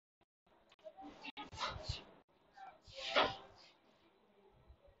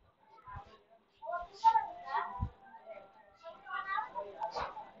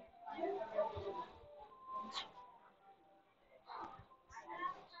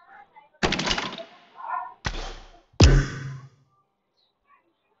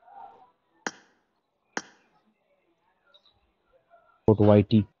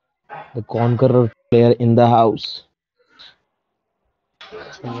YT, the conqueror player in the house.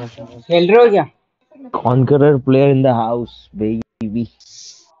 खेल रहे हो क्या? Conqueror player in the house, baby.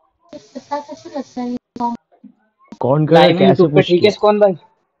 Conqueror live है कैसे यूट्यूब पे, ठीक है पूछ कौन भाई?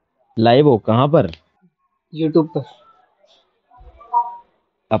 लाइव हो कहाँ पर? यूट्यूब पे।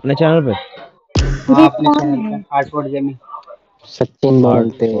 अपने चैनल पे? हाँ अपने चैनल पे हार्टफोर्ड गेमिंग। सचिन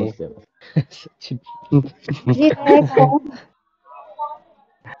बोलते सचिन। ये है कौन?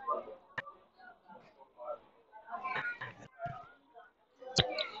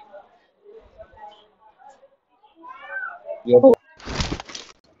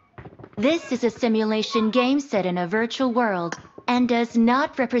 This is a simulation game set in a virtual world and does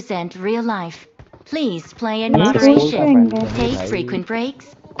not represent real life. Please play in moderation, take frequent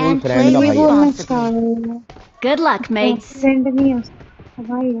breaks, and play responsibly. Good luck, mates.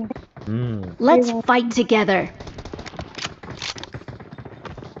 Let's fight together.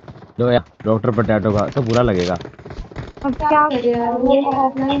 लो यार, doctor potato का तो बुरा लगेगा। अब क्या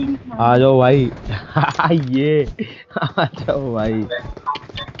करें? आ जाओ भाई। ये आ जाओ भाई।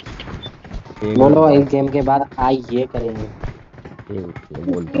 बोलो इस गेम के बाद आई ये करेंगे।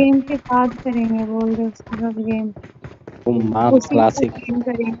 गेम के बाद करेंगे बोल रहे उसके बाद गेम। क्लासिक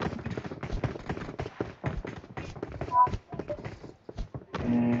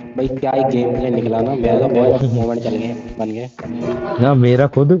भाई क्या ही गेम प्ले निकला ना, मेरा तो बहुत मोमेंट चल गए बन गए ना। मेरा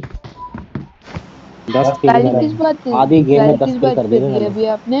खुद 10 किल, आधी गेम में 10 किल कर दिए अभी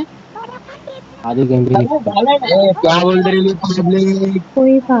आपने। आधी गेम भी नहीं। क्या बोल रहे हो?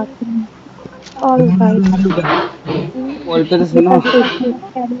 कोई बात नहीं, ऑल राइट। बोल पे तो सुनो।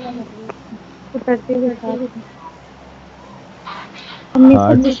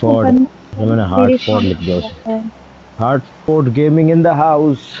 HartFORD, मैंने HartFORड लिख दिया उसे। HartFORड gaming in the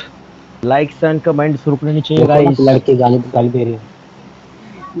house. Likes and comments रुकने नहीं चाहिए गाइस। लड़के गाली दे रही है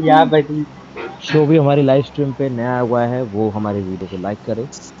या भाई जो भी हमारी लाइव स्ट्रीम पे नया हुआ है वो हमारे वीडियो को लाइक करे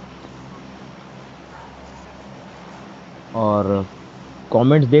और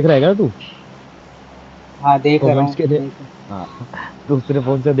कमेंट्स देख रहा है क्या तू? हाँ देख रहा कमेंट्स के हूँ। हाँ, दूसरे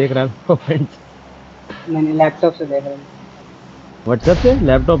फोन से देख रहा है कमेंट्स? मैंने लैपटॉप से देख रहा हूँ। व्हाट्सएप से?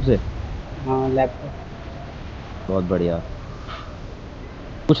 लैपटॉप से? हाँ लैपटॉप। बहुत बढ़िया।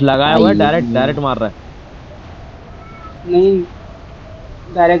 कुछ लगाया हुआ है? डायरेक्ट मार रहा है? नहीं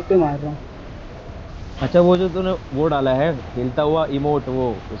डायरेक्ट ही मार रहा हूँ। अच्छा वो जो तूने वो डाला है हिलता हुआ इमोट, वो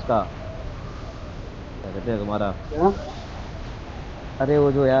उसका क्या कहते हैं तुम्हारा? क्या? अरे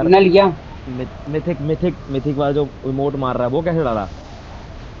वो जो यार लिया मिथिक वाला जो इमोट मार रहा है वो कैसे डाला?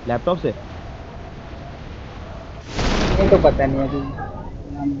 लैपटॉप से? ये तो पता नहीं अभी,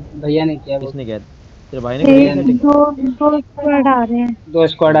 भैया ने किया। किसने किया? तेरे भाई ने किया? दो स्क्वाड आ रहे हैं। 2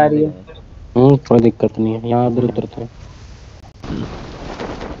 स्क्वाड आ रही है। कोई दिक्कत नहीं है, यहाँ उधर उधर तो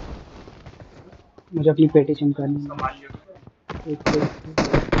मुझे अपनी पेटी चमकानी है।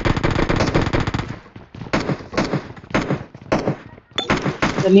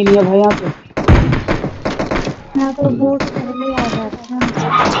 चलनी नहीं है भाई यहाँ पे। यहाँ तो बोट पहले आ जाता है।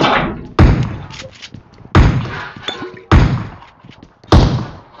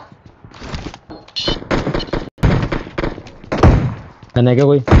 है क्या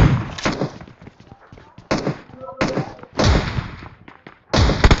कोई?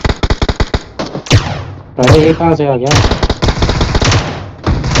 अरे ये कहाँ से आ गया?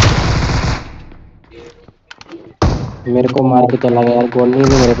 मेरे को मार के चला गया यार, गोल नहीं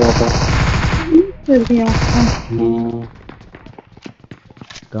भी मेरे को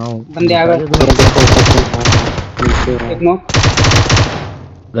कहाँ बंदे आ गए? एक नॉक।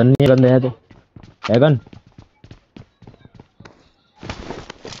 गन नहीं, गन है तो है गन।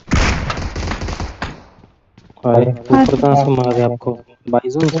 अरे ऊपर कहाँ से मार गया आपको?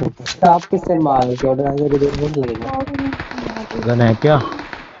 बाइजोन से? आप किससे मार के ऑर्डर आगे बहुत लगेगा। गन है क्या?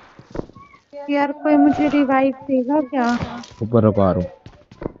 यार कोई मुझे रिवाइव देगा क्या? ऊपर रुका रहा हूँ,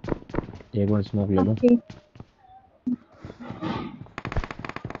 एक मिनट स्मोक ले लो।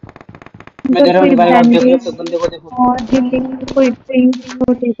 मैं दे रहा हूँ रिवाइव, आप देखो तो बंदे को देखो। और हीलिंग कोई ड्रिंक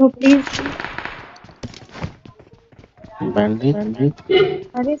तो देखो प्लीज। बैंडेज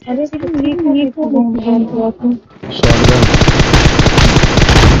अरे ये तो घूम गया तुम।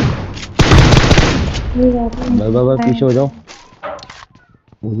 बाबा पीछे हो जाओ।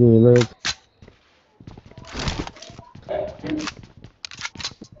 मुझे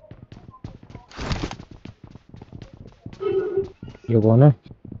ये कौन है?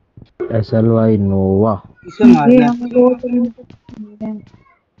 SLY नोवा। इसे मारना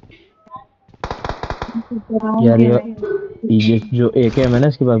यार ये जो AK है ना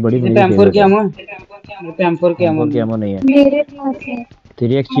इसके पास बड़ी बड़ी M4 क्या हुआ? मेरे पे M4 की एमो M4 की नहीं एमो है। नहीं है। मेरे पास है।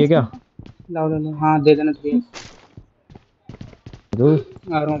 3x चाहिए क्या? लाओ लो लो, हाँ दे देना 3x। दो। आ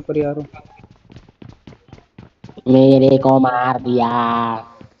रहा हूँ, ऊपर ही आ रहा हूँ। मेरे को मार दिया।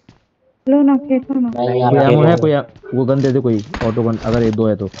 लो ना, फेंको ना। नहीं कोई एमो अकेले है? हूँ। कोई वो गन दे दे, कोई ऑटो गन, अगर ये दो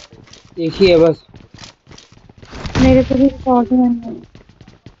है तो। एक ही है बस। मेरे को भी शॉर्ट गन है।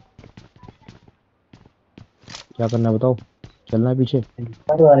 क्या करना है बताओ? चलना है पीछे? यार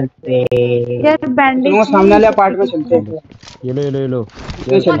बैंडेज चलूंगा, सामने नहीं वाले है किसी अपार्टमेंट के में चलते पास। हैं। ये लो ये लो ये लो।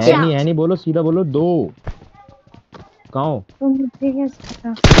 इसमें यार चलते Watch है हैं। नहीं, out! है नहीं, बोलो सीधा बोलो दो। कहाँ हो? तो मुझे कैसे पता?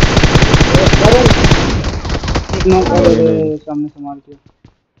 एक नॉक ये और, लो ये लो ये लो। अरे सामने से मार दिया।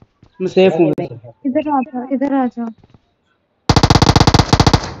 मैं सेफ हूँ वैसे। इधर आ जाओ, इधर आ जाओ।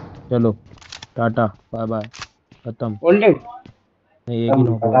 चलो टाटा बाय बाय, खत्म। ऑलरेडी नहीं, एक ही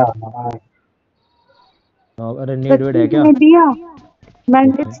नॉक हुआ। अरे नीड वेड सच्ची है क्या? में दिया। देखते हैं।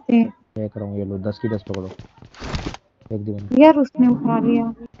 बैंडेज थे। देख रहा हूँ, ये लो 10 की 10 पकड़ो। फेंक दी मैंने। यार उसने उठा लिया।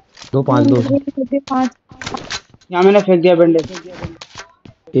 दो वो 5 दो। मेरे मुझे 5। यहाँ मैंने फेंक दिया बैंडेज।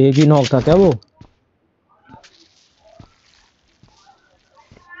 एक ही नॉक था क्या वो?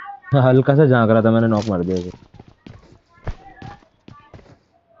 हल्का सा झांक रहा था, मैंने नॉक मार दिया उसे।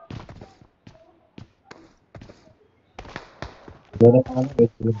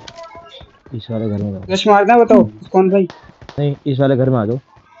 इस वाले घर में जाओ। रश मारना है बताओ कौन भाई। नहीं, इस वाले घर में आ जाओ,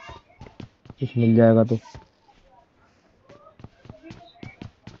 कुछ मिल जाएगा तो।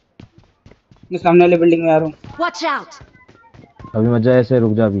 मैं सामने वाले बिल्डिंग में आ रहा हूँ। Watch out! अभी मत जा ऐसे,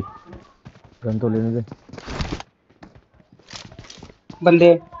 रुक जा अभी, गन तो लेने दे।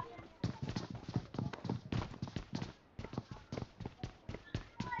 बंदे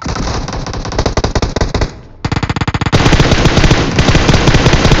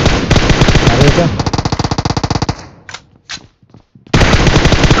अरे क्या?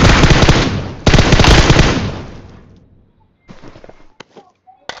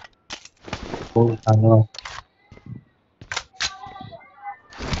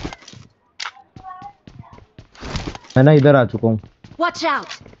 मैं ना इधर आ चुका हूँ। Watch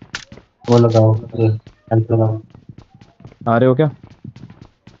out! वो लगाओ, हेल्प लगाओ। आ रहे हो क्या? आ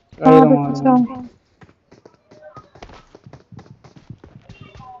ही हाँ रहा हूँ, आ रहा बच्चा। हूँ।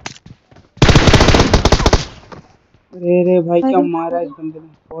 अरे रे भाई क्या अरे मारा है इस बंदे ने,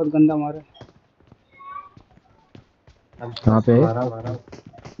 बहुत गंदा मारा है। कहाँ पे है?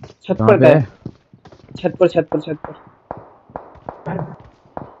 छत कहाँ पर पे था। है? छत पर छत पर छत पर।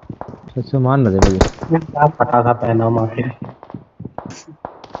 छत से मान ना दे मुझे। क्या पटाखा पहना मारे।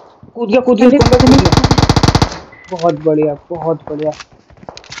 कूद गया कूद गया, अरे इसके अंदर पता कूद नहीं गया। कौन। बहुत बढ़िया बहुत बढ़िया।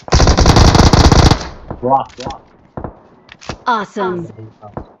 वाह। Awesome!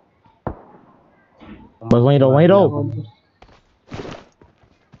 बस वहीं रहो, वहीं रहो। बहुत बढ़िया।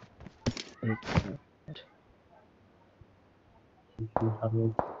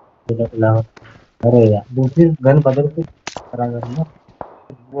 अरे यार दूसरी गन बदल के करा करना।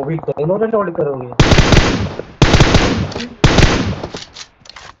 वो भी दोनों ने लोड करोगे।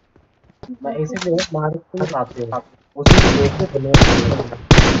 मैं इसीलिए मार के आते हूँ, उसी को देख के बने।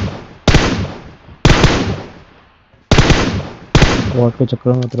 बॉट के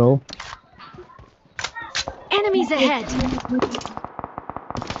चक्कर में मत रहो। Enemies ahead!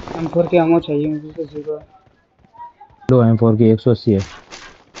 M4 की एमो चाहिए मुझे तो जीरो है। लो M4 की 180 है।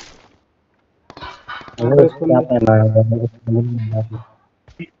 यहाँ पर इसको क्या अंदर। पहना है मेरे को समझ नहीं आ रहा।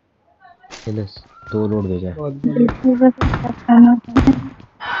 चले, दो लोड भेजा है। बहुत बढ़िया। देखो बस क्या करना है।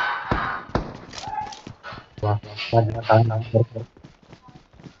 वाह, क्या बताना है।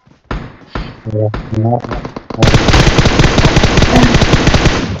 वाह,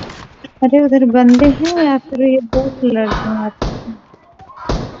 अरे उधर बंदे हैं या फिर ये बोट लड़ते हैं आपस में?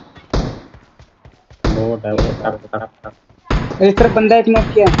 लोड है वो टक टक टक। इस तरफ बंदा एक नॉक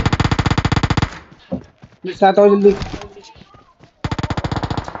किया है। मेरे साथ आओ जल्दी।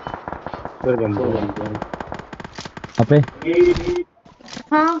 फिर बंदे हैं। यहाँ पे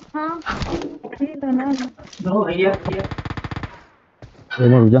हाँ हाँ, ये बना लो। दो भैया।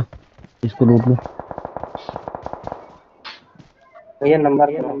 मैं रुक जा, इसको लूट लूं। भैया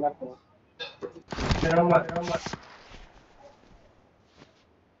नंबर करो।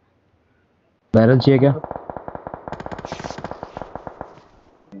 बैरल चाहिए क्या?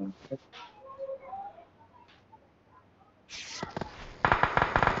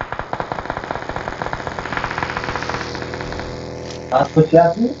 आप कुछ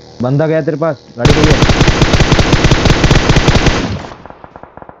याद नहीं? बंदा गया तेरे पास, गाड़ी गई है।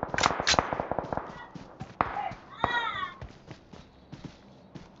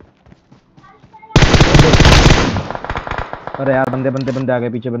 अरे यार, बंदे बंदे बंदे आ गए,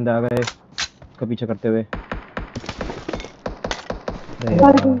 पीछे बंदे आ गए। उसका पीछा करते हुए। अरे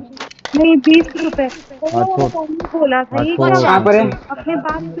और यार, नहीं 20 रुपए हार्टफोर्ड बोला था ये क्या Watch हार्टफोर्ड कहाँ out! पर है? अपने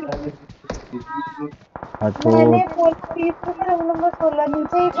बात मैंने हार्टफोर्ड बोला 20 रुपए रूम नंबर 16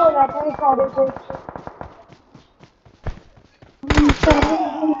 नीचे ही बोला था इशारे से।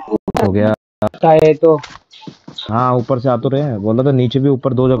 हो गया। है तो हाँ ऊपर से आ तो रहे हैं, बोला था नीचे भी,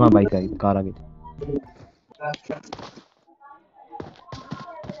 ऊपर दो जगह बाइक आई, कार आ गई थी।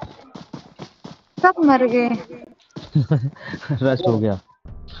 सब मर गए, रश हो गया।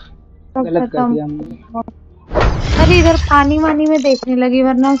 सब गलत कर खत्म। दिया हमने। अरे इधर पानी वानी में देखने लगी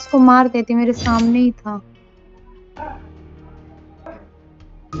वरना उसको मार देती, मेरे सामने ही था।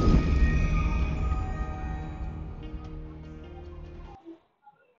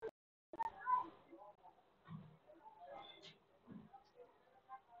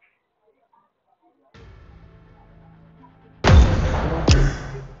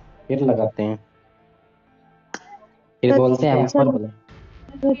 फिर लगाते हैं, फिर बोलते हैं M4 बोले।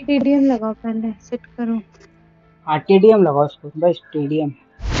 टीडीएम लगाओ, पहले सेट करो। हाँ टीडीएम लगाओ उसको बस, टीडीएम।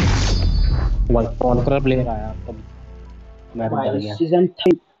 भाई कौन सा प्लेयर आया तब, मैं तो डर भाई गया। सीजन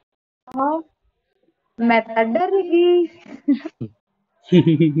 3। मैं तो डर गई।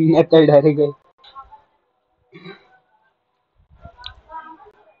 मैं तो डर गई।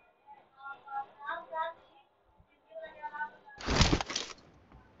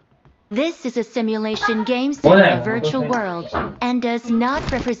 This is a simulation game set in a virtual world and does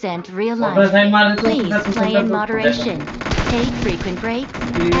not represent real life. Please play in moderation, take frequent breaks,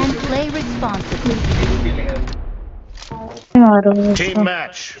 and play responsibly. Team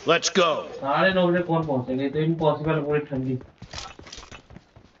match, let's go. 9:30 बजे कौन पहुंचेगा? ये तो इम्पॉसिबल है, पूरी ठंडी।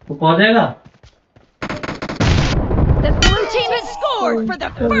 तो पहुंचेगा? The blue team has scored for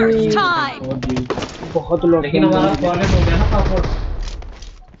the first time. बहुत लोग लेकिन हमारा कॉलेज हो गया ना पासवर्ड।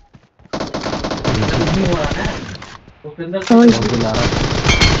 नहीं हो रहा है। उसके अंदर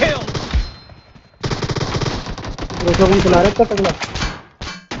Kill. रोको कौन चला रहा है पगला?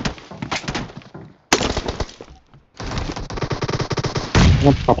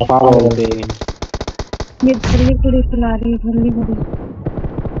 पापा बोलते ये घड़ी घड़ी चला रही है, घड़ी घड़ी।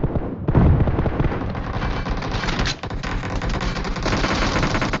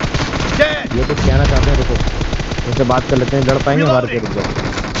 Dead. ये तो कहना चाहते हैं, देखो उनसे बात कर लेते हैं, लड़ पाएंगे हमारे पे, रुक जाओ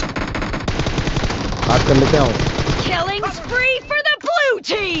बात कर लेते हैं। Killing spree for the blue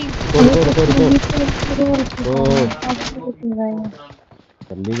team. रुको रुको रुको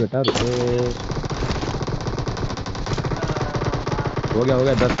जल्दी बेटा रुको। हो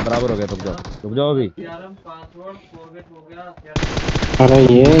गया 10 बराबर हो गया, रुक जाओ अभी। पासवर्ड फॉरगेट हो गया। अरे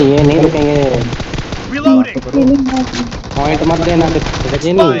ये नहीं रुकेंगे। Reloading. पॉइंट मत देना,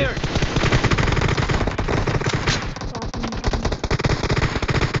 बचे नहीं। Fired.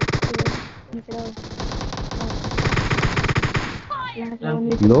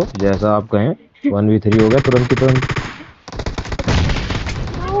 लो जैसा आप कहें, 1v3 हो गया तुरंत की तुरंत।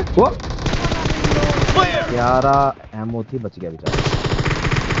 वो Clear. प्यारा एमओ थी, बच गया बेचारा।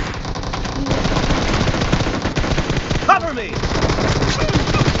 Cover me.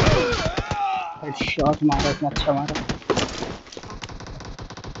 शॉट मारा, इतना अच्छा मारा।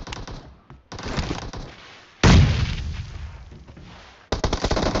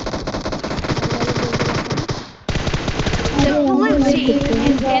 The blue team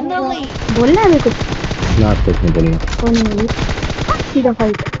is in the lead. बोलना है मेरे को, ना कुछ नहीं बोलना। कौन है ये? सीधा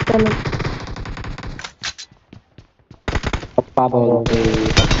फाइट चलो। पापा बोलते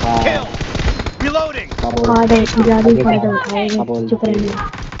पापा। Kill. Reloading. हार्ड है, ज्यादा ही फायदा उठाएगा, बोलते चुप रहिए।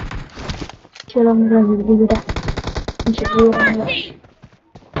 चलो मेरा जल्दी बेटा, ये भी चलो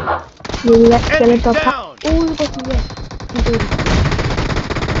Enemy तो down. ओह बच गया।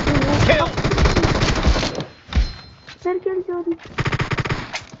 Kill. सर क्या चोरी?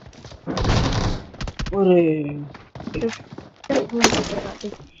 अरे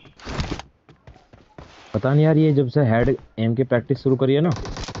पता नहीं यार, ये जब से हेड एम की प्रैक्टिस शुरू करी है ना,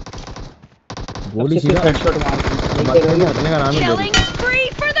 गोली सीधा हेडशॉट मार मच्छर में हटने का नाम ही Killing नहीं। spree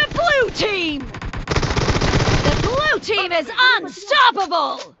for the blue team. The blue team is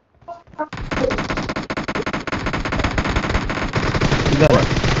unstoppable.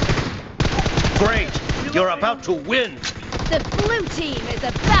 Great. You're about to win. The blue team is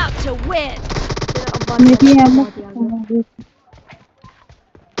about to win. मेरी एमओ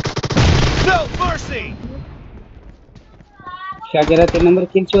No mercy. क्या कह रहा? 3 नंबर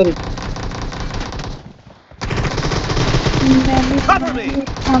किल चोरी। Cover me.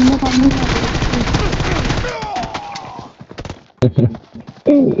 सामने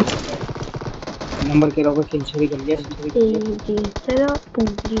नंबर के लोगों किल चोरी कर लिया। चलो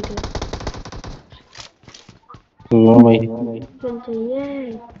पूरी लो भाई चल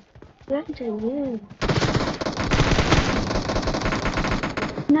चाहिए चल चाहिए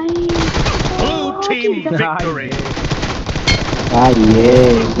नहीं Blue team victory. ये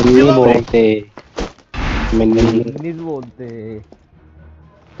मिन्नी बोलते मिन्नी इंग्लिश बोलते।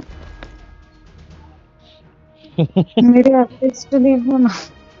 मेरे असिस्ट देखो ना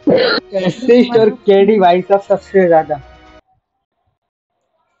असिस्ट और केडी भाई साहब सबसे ज्यादा।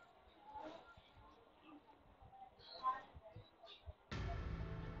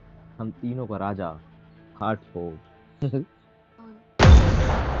 हम तीनों का राजा हार्टफोर्ड।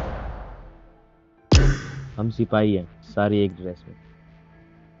 हम सिपाही हैं सारी एक ड्रेस में।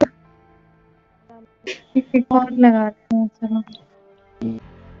 एक और लगाते हैं चलो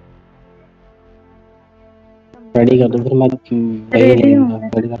रेडी कर दो फिर मैं भाई रेडी हूँ खेलूंगा मैं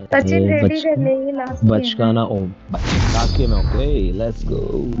रेडी कर सचिन रेडी कर ले ये लास्ट गेम है बचकाना ओम लास्ट गेम है। Okay let's go.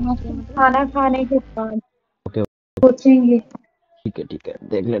 खाना खाने के बाद ओके सोचेंगे ठीक है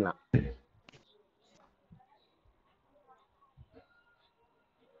देख लेना।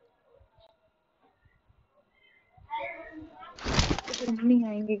 नहीं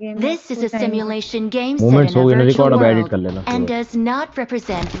आएंगे गेम में This is a simulation game set moments in a हो गए ना virtual रिकॉर्ड अब एडिट world कर लेना and पूरा। does not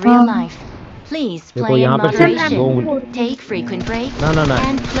represent real life. Please देखो play in यहाँ पे सिर्फ दो moderation, उंगली take frequent breaks, ना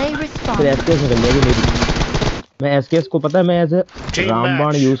and play फिर responsibly. एसकेएस निकल जाएगी मेरी। मैं एसकेएस को पता है मैं ऐसे Team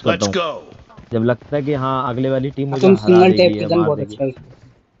रामबाण match. यूज करता Let's हूँ go. जब लगता है कि हाँ अगले वाली टीम मुझे तुम हरा सिंगल टैप देगी की या गन मार बहुत देगी अच्छा है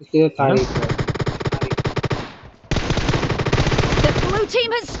इसलिए है ना। तारीफ है। The blue team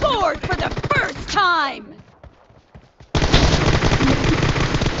has scored for the first time.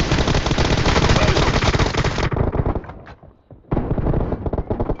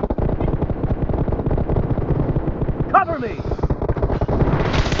 Cover me.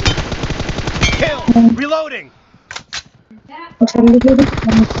 Kill. Reloading. जल्दी जल्दी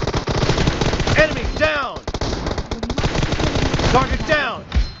Enemy down. Target down.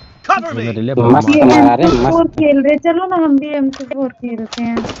 Cover ये me. रिले मस्त ये मारा रे M4 मस्त खेल रहे चलो ना हम भी M4 खेलते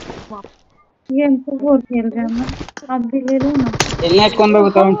हैं ये M4 खेल रहे हैं ना आप भी ले लो ना खेलना है कौन मैं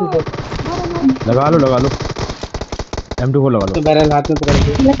बताऊं तुमको। लगा लो M24 लगा लो। तो बैरल हाथ में पकड़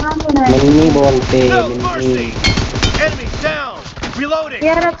के लगा लो ना मिन्नी बोलते No Minni mercy. Enemy down. Reloading.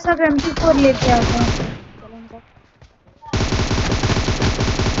 यार अब सब M4 लेके आ जाओ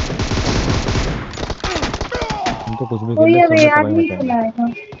हम तो कुछ भी खेल कोई ले अब सब में याद तबाही नहीं मचाएंगे। चलाएगा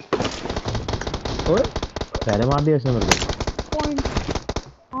ओए पहले मार दिया इसने मेरे को। पॉइंट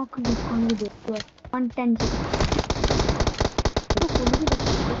ऑफ लिखोगे देखो 110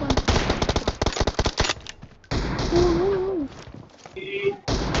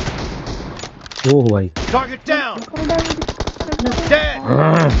 ओह भाई Target down. Dead.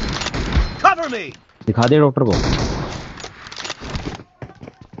 Cover me. दिखा दे डॉक्टर को।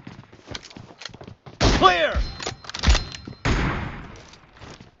 Clear.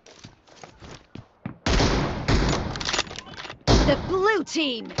 The blue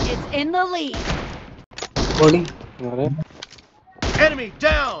team is in the lead. Body अरे Enemy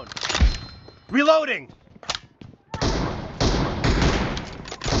down. Reloading.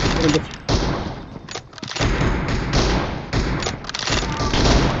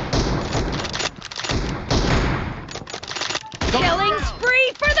 Killing spree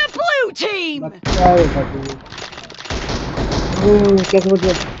for the blue team. क्या है भाई कैसे बच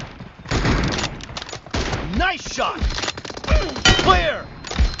गया। Nice shot. Clear.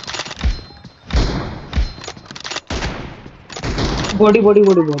 Body body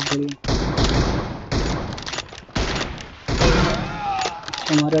body बहुत बढ़िया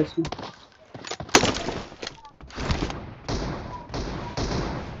हमारा इसमें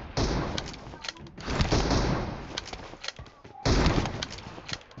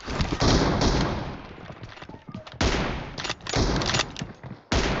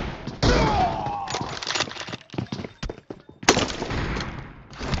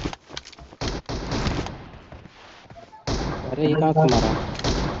अरे ये कहाँ से मारा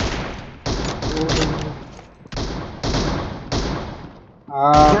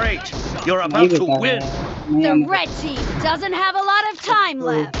Great. You're नहीं about to बेटा win. नहीं The हम red team doesn't have a lot of time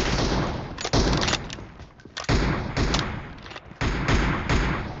left.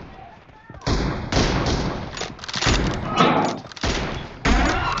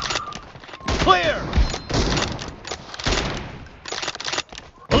 Clear.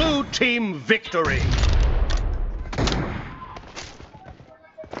 Blue team victory.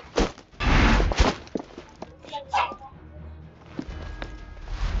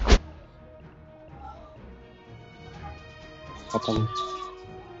 खत्म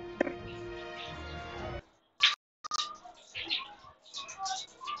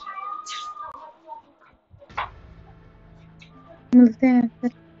मिलते हैं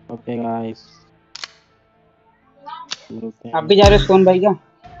फिर। ओके गाइस, मिलते आप हैं। भी जा रहे हो सोन भाई क्या?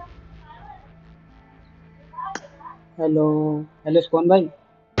 हेलो हेलो सोन भाई,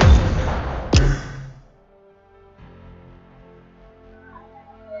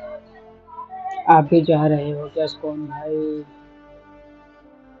 आप भी जा रहे हो क्या सोन भाई?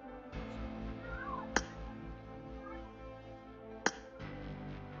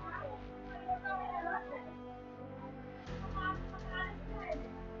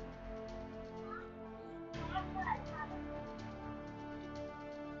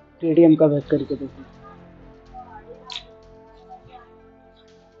 टीडीएम का बैक करके देखो।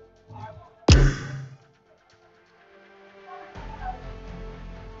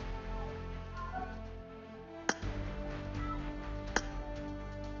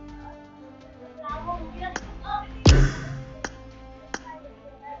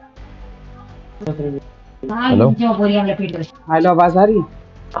 हेलो। हेलो आवाज आ रही है?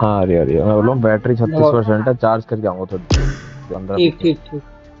 हाँ आ रही है। मैं बोल रहा हूँ बैटरी लो, 36% है, चार्ज करके आऊंगा थोड़ी 15 ठीक 20 मिनट। ठीक ठीक,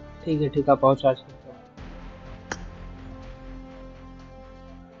 ठीक है ठीक है, पहुंचा आज करके।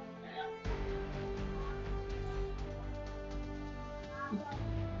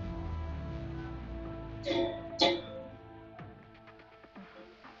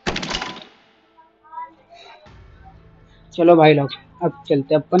 चलो भाई लोग, अब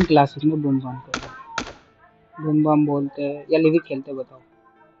चलते हैं अपन क्लासेस में बूम बम को। बूम बम बोलते हैं या लिविक खेलते हैं, बताओ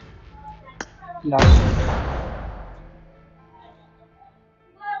class.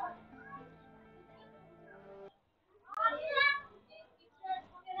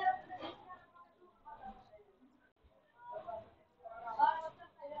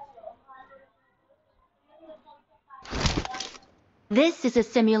 This is a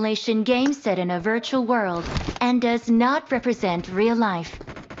simulation game set in a virtual world and does not represent real life.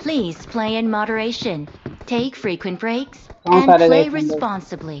 Please play in moderation, take frequent breaks, कहाँ and सारे गए play थे हम लोग?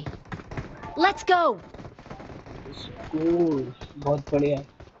 responsibly. Let's go! स्कूल बहुत बढ़िया है।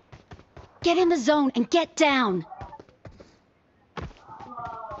 Get in the zone and get down!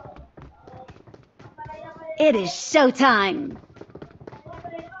 It is showtime!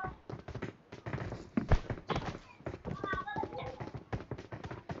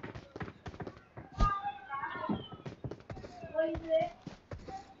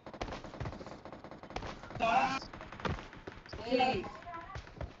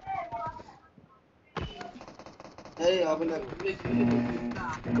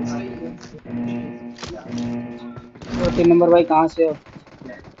 तो 3 नंबर भाई कहाँ से हो?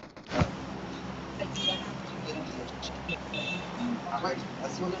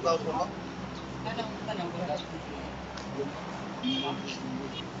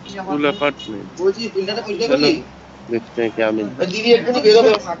 स्कूल अपार्टमेंट चलो देखते हैं क्या मिलता है।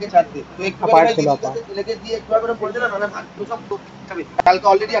 अपार्ट चलो अपार्ट। কালকে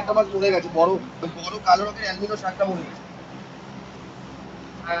অলরেডি একটা মাছ মরে গেছে, বড় বড় কালো রঙের অ্যালুমিনিয়াম শাকটা মরে গেছে।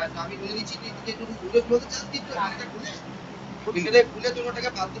 হ্যাঁ, তো আমি বলে দিচ্ছি তুই একটু ঘুরে খুলতে চাস, তুই এটা খুলে খুলে খুলে তোর ওটাকে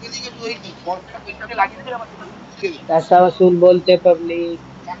বাধ্য করে দিয়ে একটু ওই বক্সটা পেছনে লাগিয়ে দিলে আমার पैसा वसूल बोलते पब्लिक।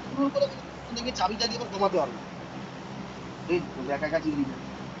 দেখবি চাবিটা দিয়ে আবার ঘুমাতে পারবে। এই তো একা একা চিল্লি না।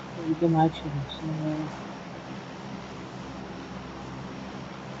 उनके मैच शुरू से।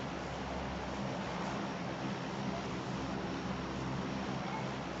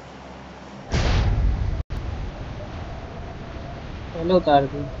 पहले उतार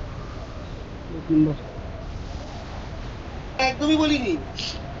दी 1 नंबर। একদমই বলিনি,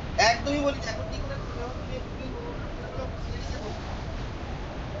 একদমই বলিনি। এখন কি করে তুমি তুমি সিরিয়াসলি বলছো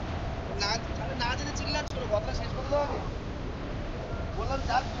না? আরে না জেনে চিল্লাচ্ছ কেন? কথাটা শেষ করে দাও আগে। বললাম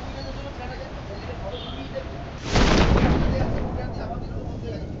যা 2 মিনিটের জন্য ছেড়ে যায় তো ছেলেকে ধরো 2 মিনিটের জন্য। আমাকে একটু বলতে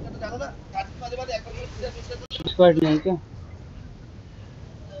লাগে, তুমি তো জানো না কাজ মাঝে মাঝে একবার করে ফিরে ফিরে করলে। स्क्वाड नहीं क्या?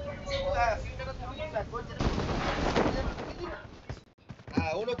 হ্যাঁ, ফিল্টারটা 2 মিনিট ব্যাক করে যেটা ঢুকিয়ে দিই না।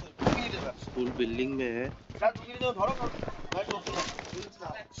 হ্যাঁ, ওরকম 2 মিনিটের ব্যাপার। स्कूल बिल्डिंग में है। যা 2 মিনিট ধরো কারণ ভাই ঢুকতে না বুঝছি না।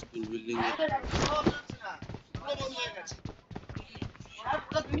 स्कूल बिल्डिंग में পুরো বেরোচ্ছে না, পুরো বন্ধ হয়ে গেছে। আর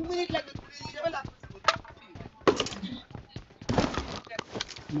পুরো 2 মিনিট লাগবে, ঘুরে দিয়ে যাবে লাস্ট।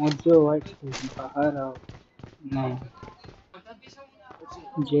 मोजो वाइट बाहर आओ। नहीं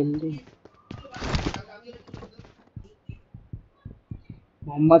जल्दी।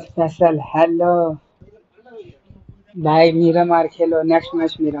 मोहम्मद फैसल हेलो भाई, मेरा मार खेलो। नेक्स्ट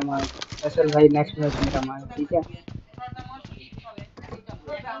मैच मेरा मार। फैसल भाई नेक्स्ट मैच मेरा मार, ठीक है?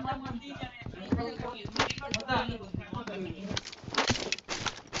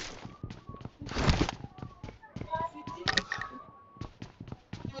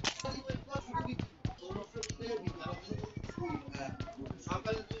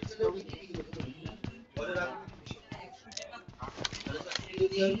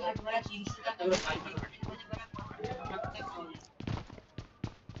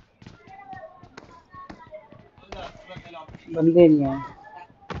 बंदे नहीं आए।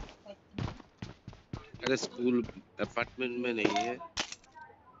 अरे स्कूल अपार्टमेंट में नहीं है,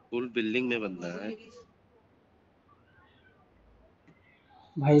 स्कूल बिल्डिंग में बनना है।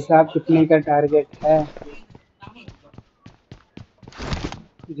 भाई साहब कितने का टारगेट है?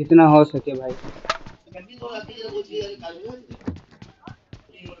 जितना हो सके भाई।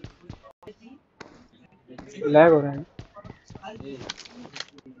 लैग हो रहा है। लैग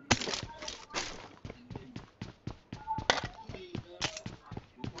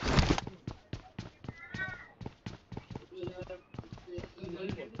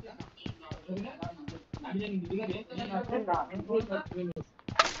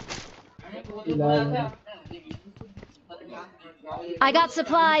हो रहा है। I got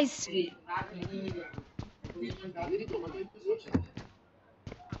supplies.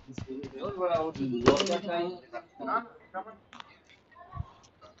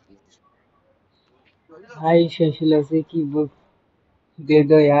 भाई सोशलॉजी की बुक दे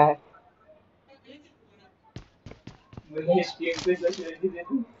दो यार।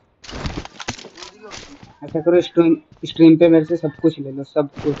 ऐसा करो, स्ट्रीम स्ट्रीम पे मेरे से सब कुछ ले लो, सब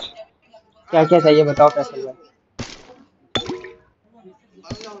कुछ। क्या क्या चाहिए बताओ फैसल भाई।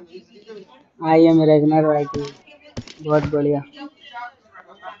 आई एम रेगनर वाइटी। बहुत बढ़िया।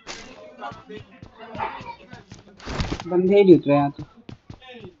 बंदे ही नहीं उतरे यहाँ तो।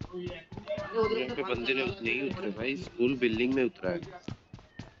 यहाँ पे बंदे नहीं उतरे भाई, स्कूल बिल्डिंग में उतरा है।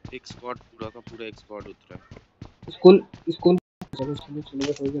 एक स्क्वाड पूरा का पूरा एक स्क्वाड उतरा है। स्कूल स्कूल चलो चलो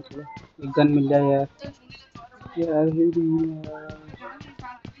चलो चलो चलो। एक गन मिल जाए यार। यार ही नहीं यार।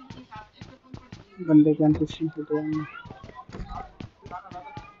 बंदे गन कुछ नहीं उतरे हैं।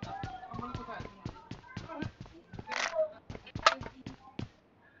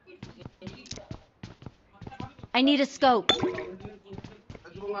 I need a scope.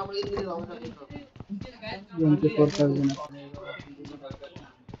 24 कर देना पड़ेगा।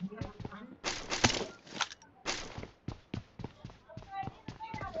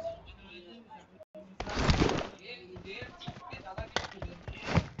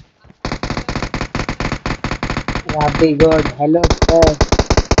 राबी God hello sir.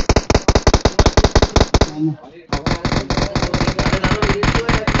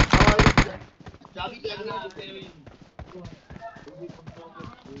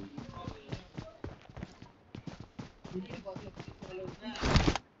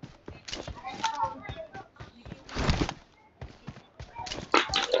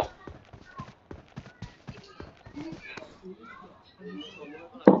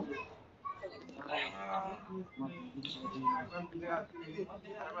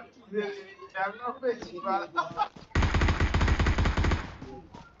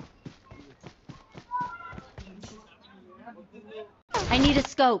 I need a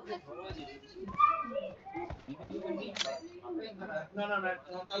scope.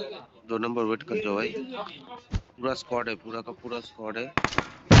 2 number wait कर जाओ भाई, पूरा स्क्वाड है, पूरा का पूरा स्क्वाड है।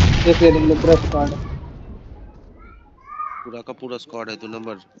 देख ले पूरा स्क्वाड। पूरा का पूरा स्क्वाड है, 2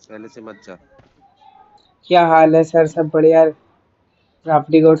 नंबर पहले से मत जा। क्या हाल है सर? सब बढ़िया?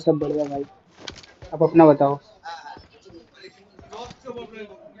 राफ्टी गॉड सब बढ़िया भाई। आप अपना बताओ।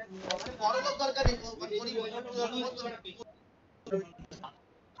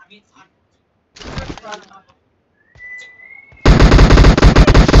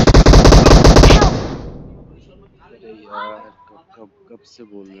 अरे यार कब कब कब से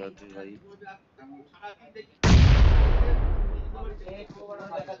बोल रहा थे भाई,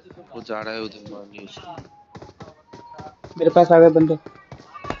 वो जा रहा है उधर मारने उसको। मेरे पास आ गए बंदे।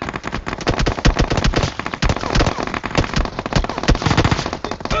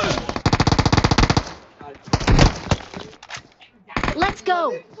 Let's go.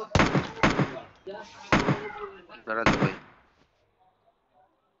 डरा था भाई।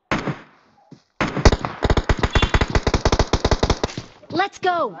 Let's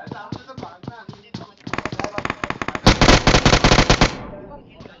go.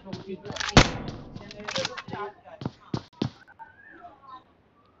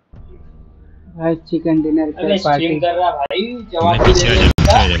 भाई चिकन डिनर पे पार्टी कर रहा भाई। मैं जवाब पीछे आ जा,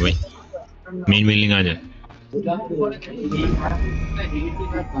 पीछे आ जा भाई, मेन बिल्डिंग आ जा।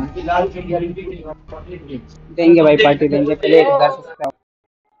 देंगे भाई, पार्टी देंगे। पहले 1000 subscribe.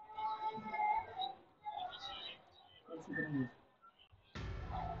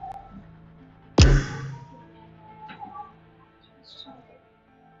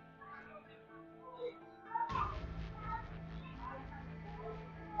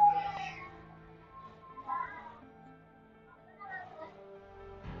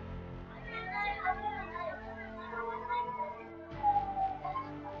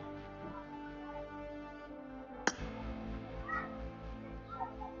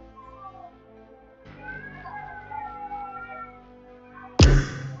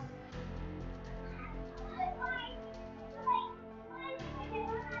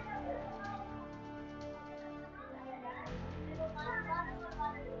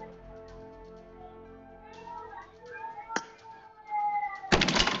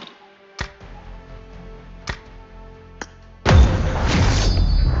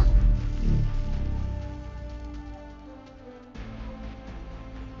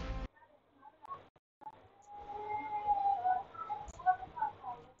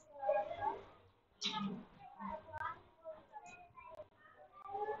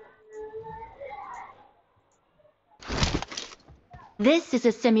 This is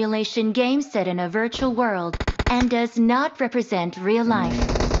a simulation game set in a virtual world and does not represent real life.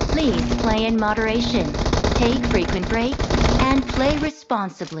 Please play in moderation, take frequent breaks, and play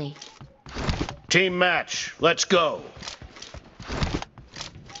responsibly. Team match, let's go.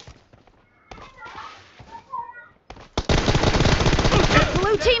 The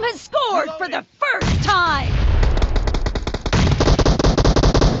blue team has scored for the first time!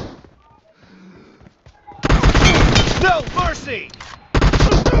 No mercy!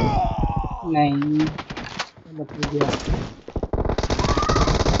 नहीं गलत हो गया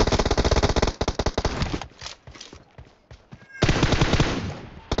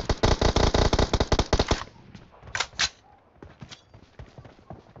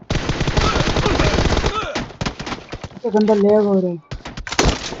तो गंदा lag हो रहा है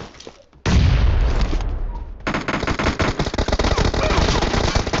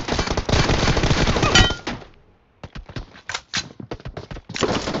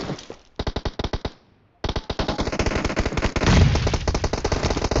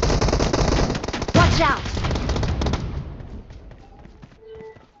Watch out!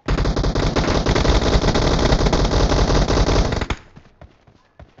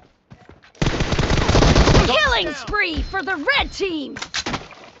 Killing spree for the red team!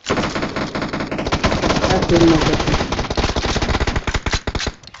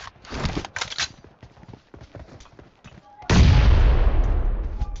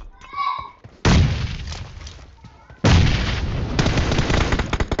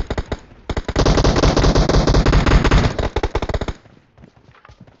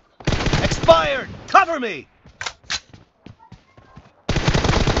 Expired! Cover me!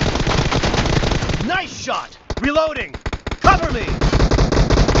 Nice shot! Reloading! Cover me!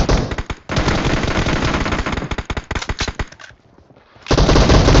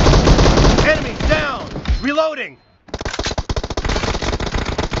 Enemy down! Reloading!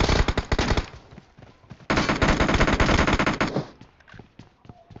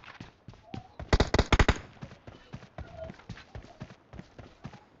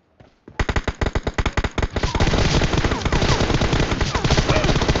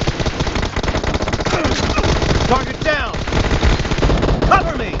 Target down!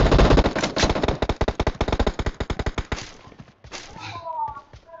 Cover me!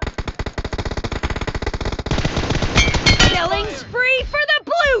 Killing spree for the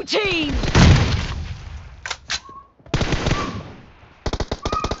blue team!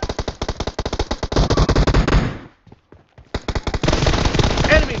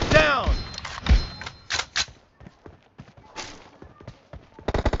 Enemy down!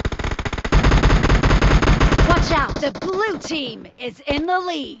 Watch out! The blue team is in the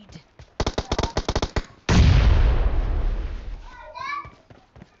lead.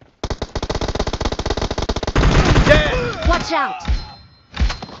 Dead! Watch out!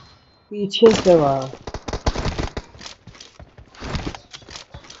 पीछे से वाह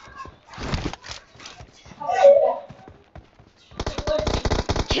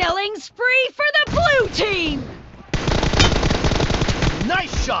Killing spree for the blue team!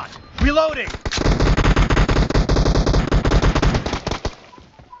 Nice shot! Reloading!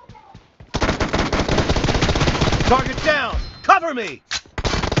 Target down! Cover me!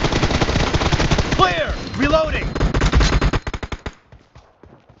 Clear! Reloading!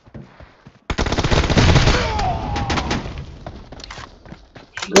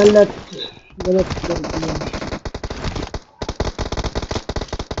 गलत गलत कर दिया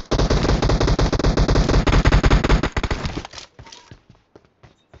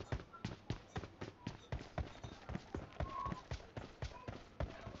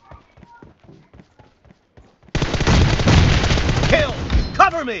Kill!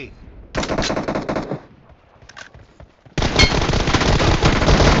 Cover me!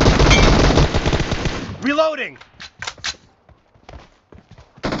 Reloading!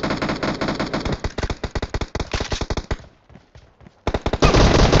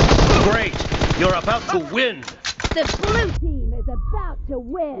 Great! You're about to win! The blue team is about to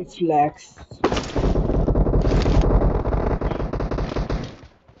win. Flex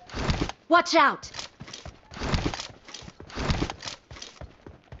Watch out!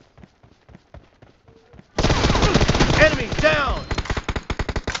 Enemy down!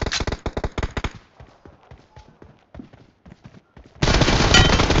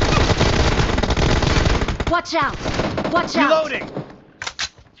 Watch out! Watch out! Reloading!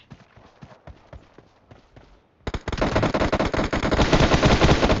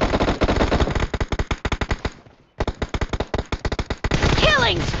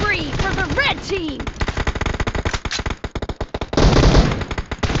 Killing spree for the red team!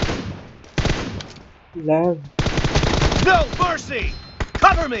 love No mercy!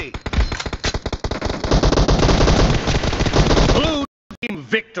 Cover me! Blue team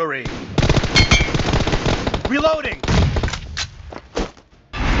victory! Reloading!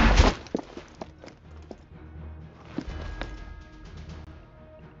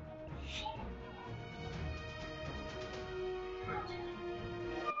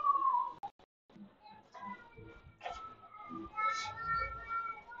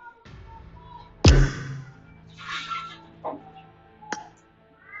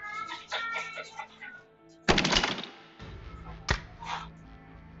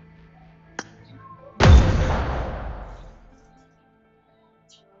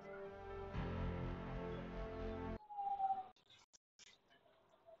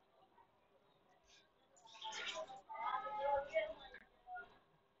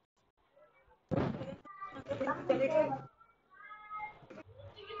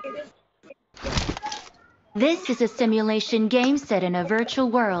 This is a simulation game set in a virtual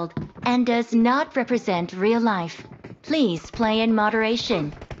world and does not represent real life. Please play in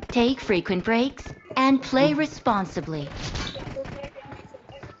moderation, take frequent breaks, and play responsibly.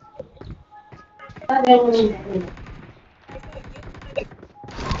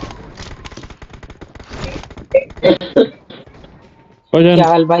 क्या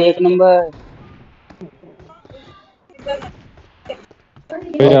हाल भाई? एक number.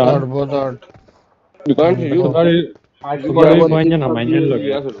 You can't use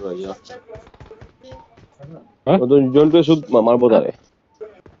तो zone पे सुध मार बता रहे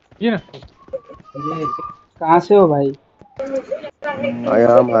कहाँ से हो भाई?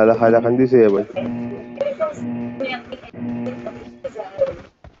 आया हम हालाखंडी से है भाई।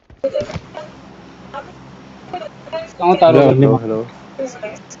 कहाँ उतारो? हेलो हेलो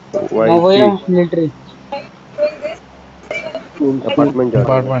नोवोया मिलिट्री अपार्टमेंट जा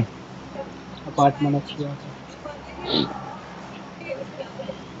रहा हूँ। अपार्टमेंट अच्छी बात है।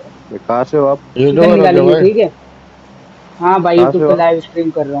 कहाँ से हो आप? चिकन निकालेंगे ठीक है? हाँ भाई यूट्यूब पे लाइव स्ट्रीम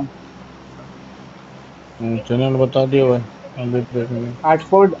कर रहा हूँ। चैनल बता दियो भाई। अभी देखेंगे।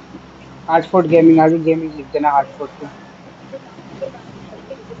 हार्टफोर्ड गेमिंग आगे गेमिंग लिख देना हार्टफोर्ड पे।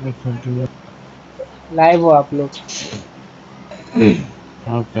 लाइव हो आप लोग?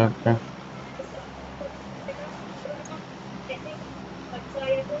 Okay okay.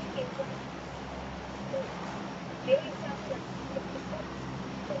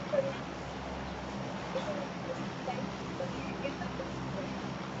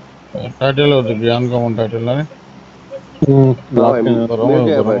 टाइटल होता ज्ञान का मन टाइटल ना मिल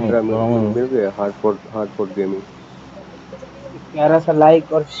गया हार्टफोर्ड गेमिंग। प्यारा सा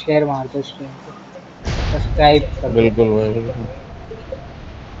लाइक और शेयर मार दो स्ट्रीम को, सब्सक्राइब कर दो। बिल्कुल भाई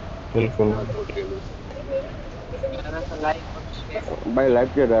बिल्कुल। प्यारा सा लाइक और शेयर भाई लाइव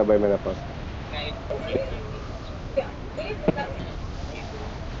चल रहा है भाई मेरे पास।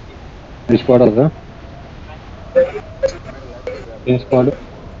 स्क्वाड होगा स्क्वाड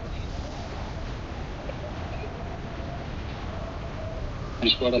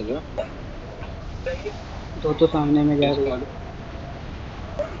दो तो सामने में जा रही है।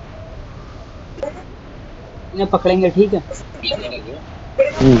 इन्हें पकड़ेंगे ठीक है?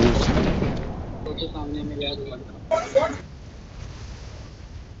 दो तो सामने में जा रही है।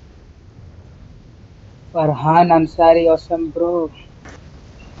 Farhan Ansari awesome bro.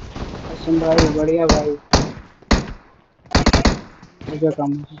 Awesome भाई बढ़िया भाई। बढ़िया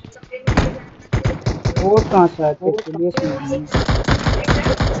काम है। और कहाँ से आते पुलिस में?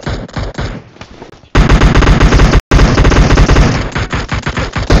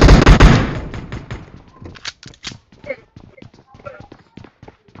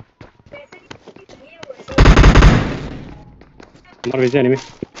 मार वैसे एनिमी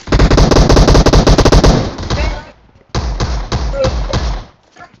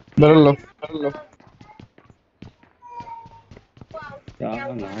बरलो क्या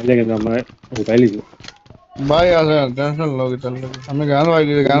ना लेके तो मैं उठा लीजिए भाई ऐसे टेंशन लोगे चल हमें ज्ञान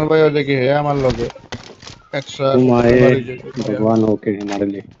भाई और देखिए है हमारे लोग एक्स्ट्रा तुम आए भगवान होके हमारे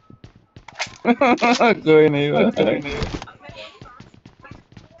लिए। कोई नहीं भाई।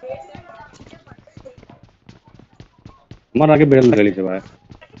 हमारा आगे बेल लगा लीजिए भाई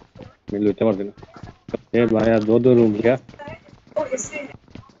मिल लेते मार देना ये भाई दो रूम क्या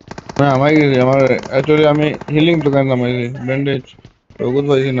मैं हमारे एक्चुअली हमें हीलिंग तो करना हमारी बैंडेज रोगुत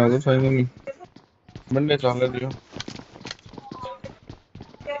भाई से ना कुछ फायदा नहीं बैंडेज चाल दियो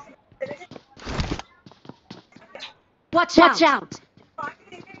Watch out!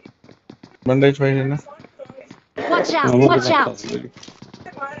 बैंडेज भाई से ना Watch out!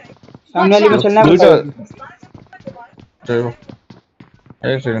 सामने वाली में चलना दूसरा है। चलो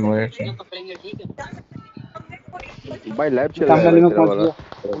एक सेकंड भाई एक सेकंड भाई लाइव चल रहा है सामने भाई में तेरा पहुंच वाला। गया।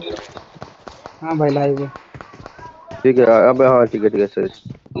 हाँ भाई लाइव है। ठीक है अब, हाँ ठीक है सर।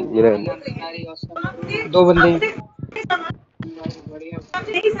 मेरा 2 बंदे हैं।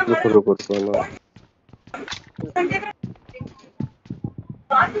 रुको रुको रुको ना।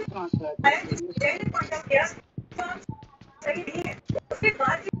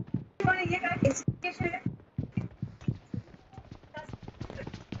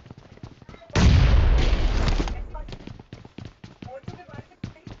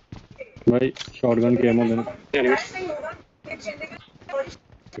 भाई शॉटगन की एमो देना।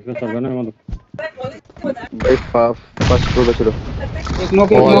 इसका शॉटगन है मतलब। भाई फर्स्ट फ्लोर पे चलो। एक नॉक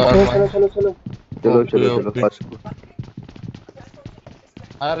चलो चलो चलो चलो। चलो ओके चलो चलो ओके। First floor.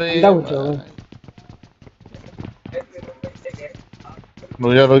 अरे अंदर घुस जाओ भाई।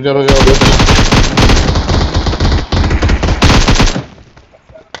 भाई रुक जा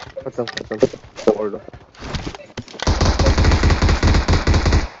खत्म खत्म। Hold on.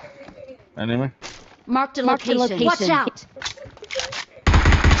 Enemy Marked a location. Watch out!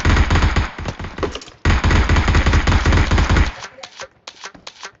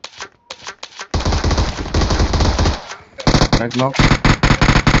 एक नॉक।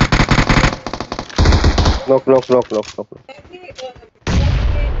 नॉक।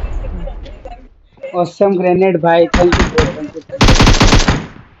 ऑसम ग्रेनेड भाई, thank you bro, thank you.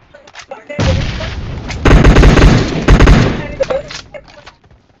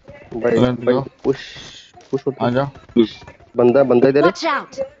 भाई पुश पुश होता आजा। बंदा इधर है Watch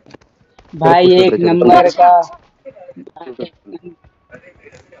out! भाई पुश एक करते चलो। नंबर का।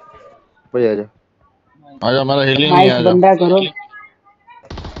 भाई आजा। आजा, मेरा हीलिंग नहीं नाइस आजा। बंदा करो।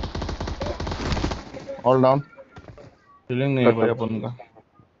 All down. हीलिंग नहीं है भाई खत्म। अपन का।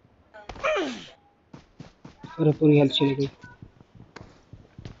 अरे पूरी हेल्थ चली गई।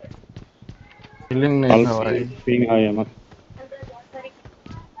 हीलिंग नहीं था भाई। पिंग हाई है मत।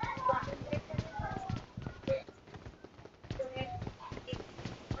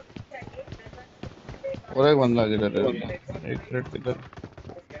 और एक बंदा किधर है? एक क्रेट किधर?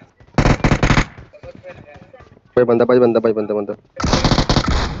 भाई बंदा।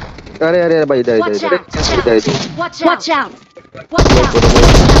 अरे भाई इधर Watch इधर out! इधर Watch out! Watch out! Watch smoke out! करो मैं।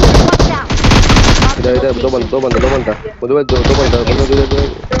 Watch out! Marked a इधर दो location. बंदा मुझे दो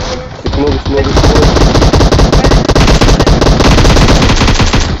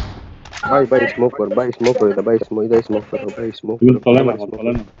बंदा स्मोक। भाई स्मोक करो इधर इधर स्मोक करो पले बंदा ना स्मोक पले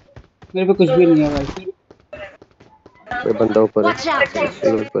करो। ना। मेरे पे कुछ भी नहीं है भाई। भाई बंदा ऊपर है। Watch out!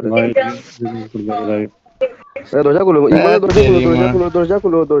 सिल्वर पर है। भाई कुछ ज्यादा है। अरे दरवाजा खोलो एक बंदा तेरी माँ। दरवाजा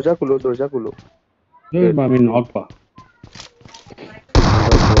खोलो। ये बामी नॉक पा।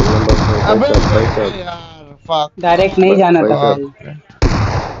 नंबर 4 अबे भाई साहब यार फक। डायरेक्ट नहीं जाना था भाई।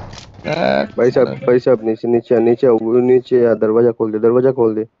 भाई साहब नीचे यार दरवाजा खोल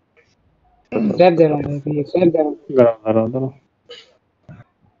दे। ट्रैप दे रहा हूँ भाई, एक सेकंड। गरा था ना।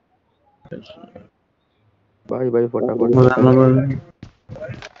 भाई फटाफट।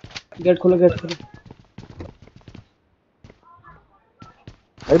 गेट खोलो।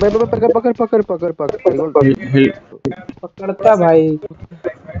 अरे भाई पकड़ पकड़ता भाई।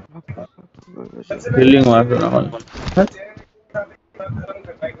 हीलिंग मार रहा हूँ।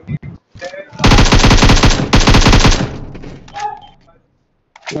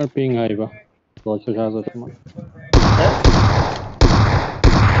 और पिंग हाई बा। बहुत से ज्यादा तो मत।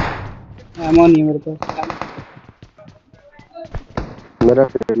 एमो नहीं है मेरे पास। मेरा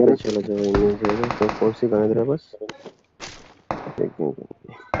पे चला जाएगा नहीं जाएगा तो कौन सी गाने तेरे पास?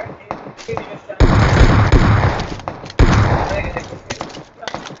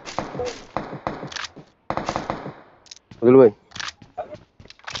 अगिल भाई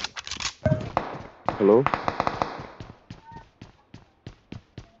हेलो।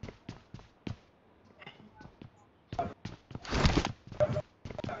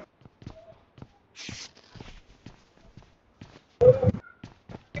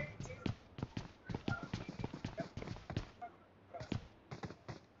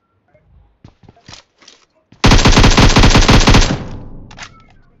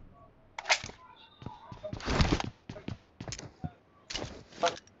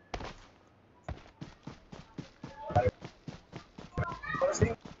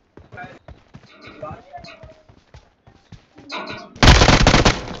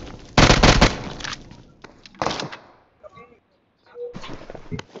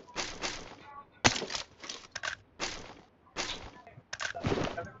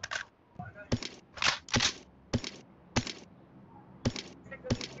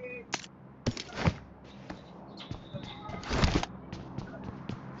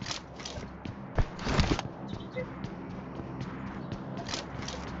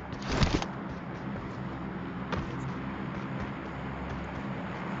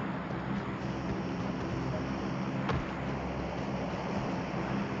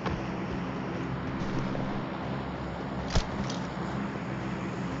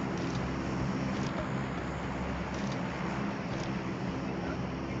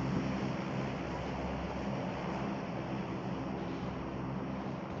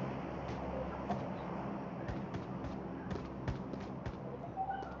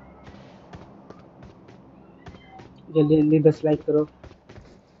 जल्दी जल्दी 10 लाइक करो।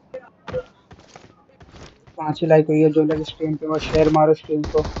 5 ही लाइक हुई है। जो लोग स्ट्रीम पे वो शेयर मारो स्ट्रीम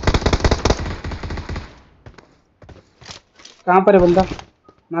को। कहाँ पर है बंदा?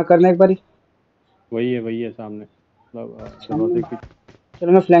 ना करना एक बारी वही है सामने, सामने। दरवाजे की।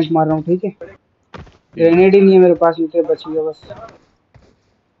 चलो मैं फ्लैंक मार रहा हूँ, ठीक है। ग्रेनेड ही नहीं है मेरे पास, नहीं बच गया बस।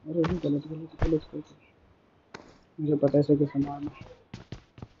 अरे गलत गलत गलत गलत। मुझे पता है इसे कैसे मारना।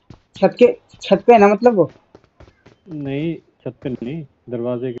 छत पे है ना मतलब वो? नहीं, छत पे नहीं,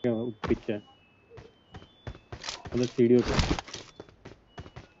 दरवाजे के पीछे है, मतलब सीढ़ियों पे।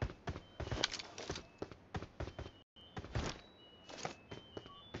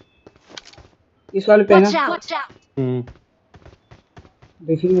 इस वाले पे है Watch ना? out!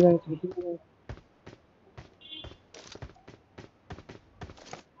 देख ही नहीं रहा था।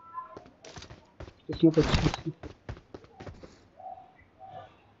 इसमें कुछ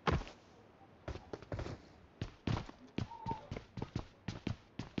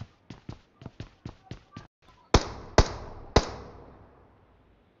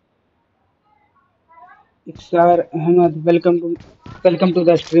इक्सार Ahmad, welcome to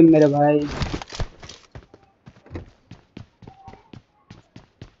the stream मेरे भाई।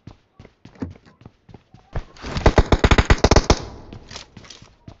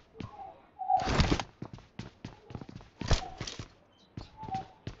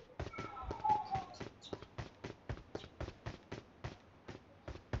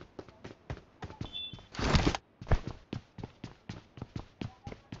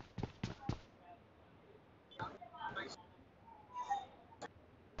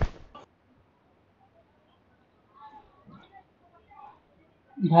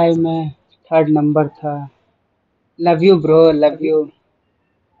 भाई मैं 3rd नंबर था। Love you bro, love you.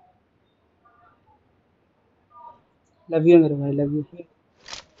 Love you मेरे भाई, लव यू।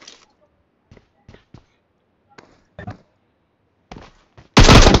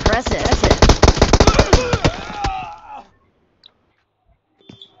 Impressive.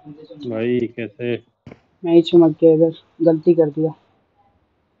 भाई कैसे? मैं ही चमक गया इधर, गलती कर दिया।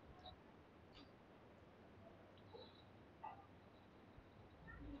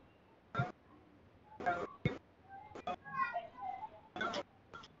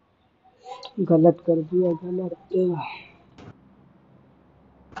 गलत कर दिया, गलत।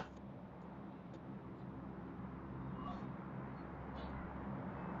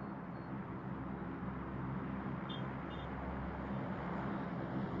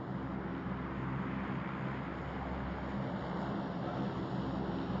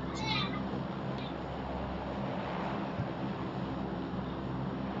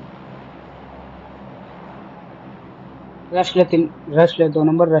 रश ले 2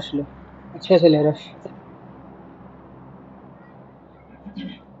 नंबर, रश ले अच्छे से ले रश।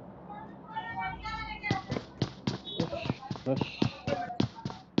 बस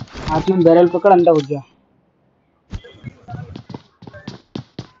हाथ में बैरल पकड़, अंदर घुस जा।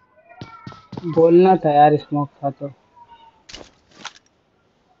 बोलना था यार, स्मोक था तो।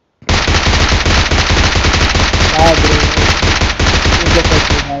 Bye bro,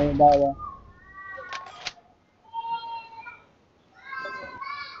 bye bye.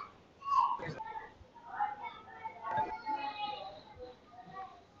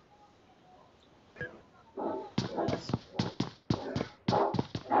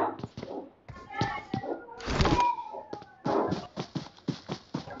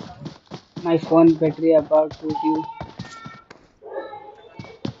 My phone battery about to due.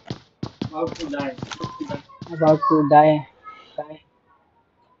 About to die.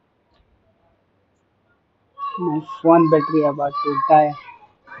 My phone battery about to die.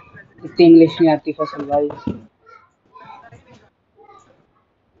 इतनी इंग्लिश नहीं आती फसल भाई।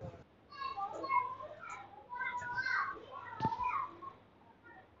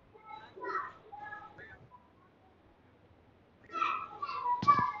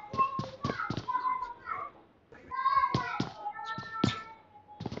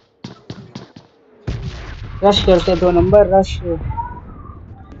 रश करते 2 नंबर, रश।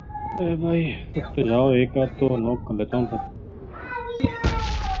 भाई रुक तो जाओ, एक आध तो नॉक कर लेता हूँ फिर।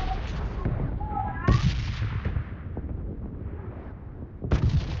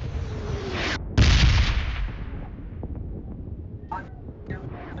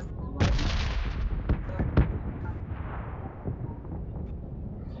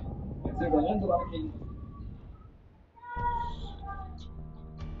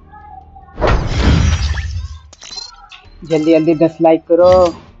 जल्दी जल्दी 10 लाइक करो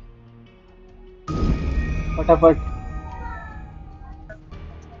फटाफट।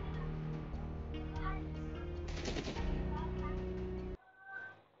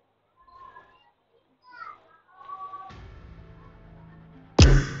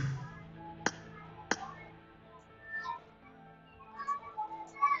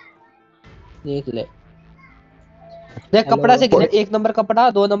 देख ले, देख कपड़ा से गिने, 1 नंबर कपड़ा,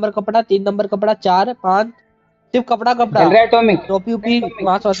 2 नंबर कपड़ा, 3 नंबर कपड़ा, 4 5, सिर्फ कपड़ा कपड़ा। खेल रहा है टॉमिक? टोपी उपी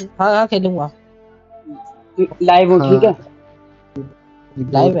वहां से। हाँ हाँ खेलूंगा। लाइव हो ठीक है?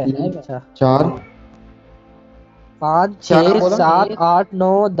 दो लाइव है, तीन अच्छा। चार 5 क्या 6 नाम बोला? 7 8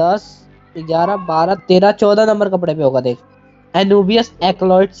 9 10 11 12 13 14 नंबर कपड़े पे होगा, देख। एनुबियस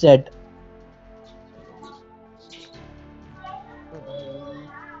एक्लॉइड सेट।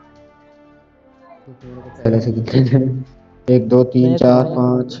 पहले से कितने थे? 1 2 3 मैं 4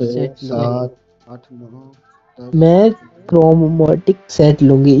 5 क्रोमोटिक 6 सेट लूंगी। 7 8 9 10। मैं क्रोमोटिक सेट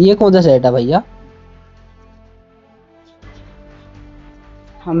लूंगी। ये कौन सा सेट है भैया?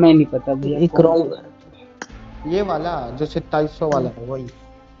 हमें नहीं पता भैया ये कौन क्रोम। सा। ये वाला जो 2700 वाला है वही।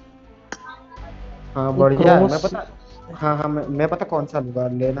 हाँ ये बढ़िया है। मैं क्रोमोस। पता, हाँ हाँ मैं पता कौन सा लूंगा,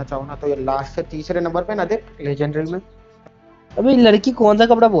 लेना चाहूँ ना तो ये लास्ट से तीसरे नंबर पे ना, देख लेजेंडरी में। अबे लड़की कौन सा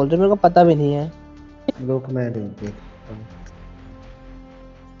कपड़ा बोल रही है, मेरे को पता भी नहीं है। लोग मैं देख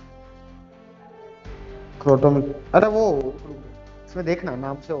क्रोटो में, अरे वो इसमें देखना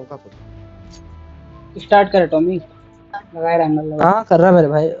नाम से होगा कुछ। स्टार्ट कर टॉमी, लगाए रहना लगा। हाँ कर रहा मेरे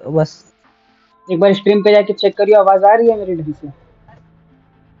भाई बस। एक बार स्ट्रीम पे जाके चेक करियो, आवाज आ रही है मेरी ढंग से?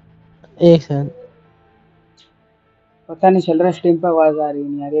 एक सेकंड। पता नहीं चल रहा स्ट्रीम पे आवाज आ रही है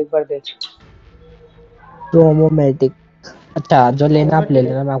नहीं यार, एक बार देख। क्रोमोमेटिक। अच्छा जो लेना आप ले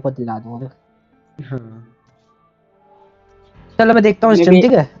लेना, मैं आपको दिला दूंगा। हाँ चलो मैं देखता हूँ हमें स्ट्रीम, भी,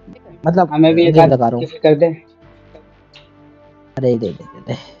 ठीक है? मतलब हमें भी एक गेम आध लगा रहा हूँ। गिफ्ट कर दे। अरे दे।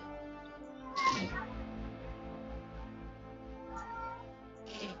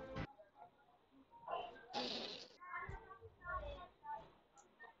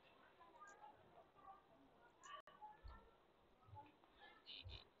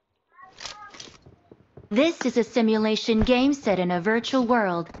 This is a simulation game set in a virtual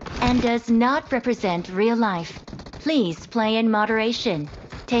world and does not represent real life. Please play in moderation,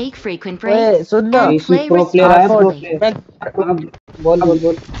 take frequent ओए breaks, सुन ना, and इसमें play प्रो प्लेयर आया, प्रो responsibly. प्लेयर। हाँ बोल बोल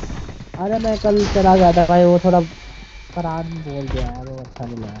बोल। अरे मैं कल चला गया था भाई, वो थोड़ा फरहान बोल दिया यार, वो अच्छा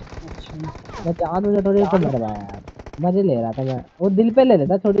नहीं लगा। अच्छा मैं चांद मुझे थोड़ी तो मरवाया यार, मजे ले रहा था मैं, वो दिल पे ले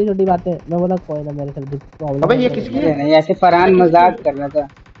लेता छोटी छोटी बातें। मैं बोला कोई ना, मेरे साथ प्रॉब्लम अबे है ये तो किसकी मतलब। है? अरे नहीं, ऐसे फरहान मजाक कर रहा था।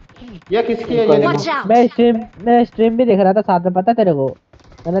 ये किसकी है? ये कोई देखो। Watch नहीं। out! मैं स्ट्रीम भी देख रहा था साथ में, पता है तेरे को?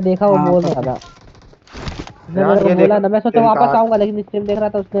 मैंने देखा वो हाँ बोल रहा पता। था। उसने यार मेरे को ये देख बोला ना, मैं सोचा वापस इनकार। आऊंगा लेकिन स्ट्रीम देख रहा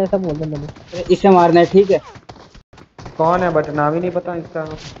था, उसने ऐसा बोल दिया मैंने। अरे इसे मारना है ठीक है? कौन है बट नाम ही नहीं पता इसका।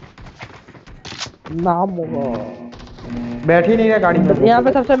 नाम होगा। बैठ ही नहीं रहा गाड़ी में वो। यहाँ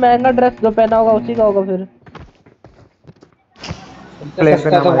पे सबसे महंगा ड्रेस जो पहना होगा उसी का होगा फिर। सबसे प्लेन पे सस्ता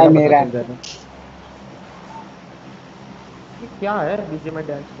नाम तो भाई आएगा पता मेरा चल है। जाएगा। ये क्या है? बीजीएमआई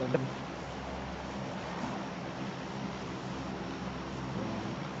डांस कर रही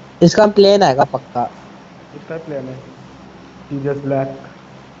इसका प्लेन आएगा पक्का। है। इसका ही प्लेन है। सीरियस ब्लैक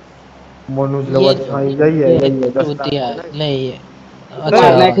मोनूज ये लवर्स, हाँ यही है ये यही है 10 लाख चूतिया है है ना। नहीं ये। इसे अच्छा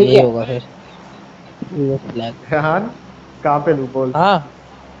मारना है हाँ, ठीक यही है? होगा फिर। US black. रेहान कहाँ पे लूँ बोल? हाँ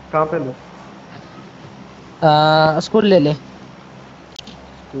कहाँ पे लूँ? स्कूल ले ले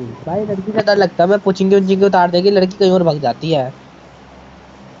स्कूल। भाई। लड़की से डर लगता है, मैं पूछेंगे उनकी उतार देगी, लड़की कहीं और भाग जाती है।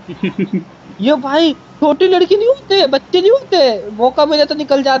 ये भाई छोटी लड़की नहीं होते, बच्चे नहीं होते, मौका मिले तो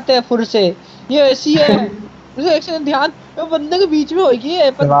निकल जाते हैं फुर से। ये ऐसी है, उसे एक सेकंड ध्यान, वो बंदे के बीच में होगी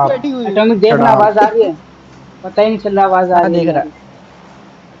है शराब बैठी हुई। एटॉमिक देखना, शराब। आवाज आ रही है? पता ही नहीं चल रहा आवाज आ हाँ रही है देख नहीं आ रहा। रही।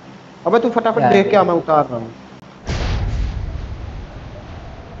 अबे तू फटाफट क्या है देख, देख क्या रहा। मैं उतार रहा हूँ।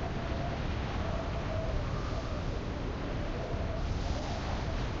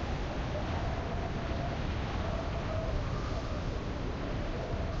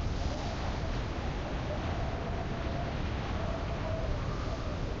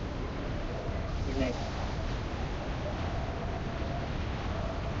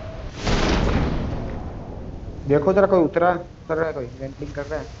 देखो जरा कोई उतरा कर रहा है, कोई लैंडिंग कर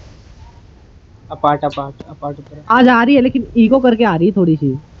रहा है। अपार्ट अपार्ट अपार्ट उतरा। आज आ रही है लेकिन ईगो करके आ रही है थोड़ी सी।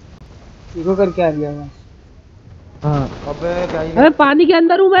 इको करके आ रही है आवाज। हाँ। अबे क्या ही अरे पानी के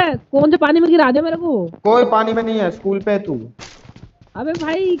अंदर हूँ मैं, कौन से पानी में गिरा दे मेरे को। कोई पानी में नहीं है, स्कूल पे है तू। अबे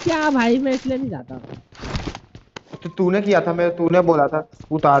भाई क्या भाई, मैं इसलिए नहीं जाता। तो तूने किया था, मैं तूने बोला था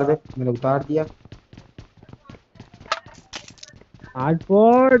उतार दे, मैंने उतार दिया।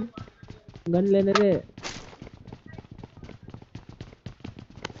 हार्टफोर्ड गन लेने दे।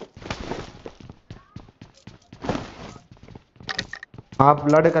 आप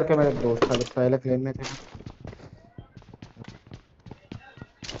ब्लड करके मेरे दोस्त था जब पहले क्लेम में थे ना।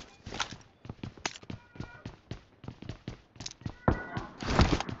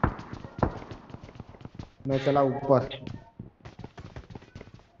 मैं चला ऊपर।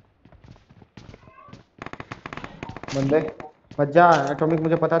 बंदे बच जा एटॉमिक,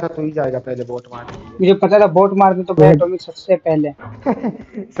 मुझे पता था तू ही जाएगा पहले बोट मारने के मुझे पता था बोट मार दे तो गया एटॉमिक सबसे पहले।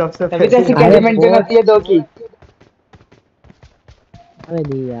 लिए। सबसे तभी तो ऐसी पहले अरे मेंटेन होती है बहुत। दो की। अबे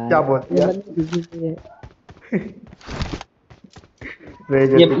नहीं यार, क्या बोलती ये यार, बंदे दिखी नहीं है।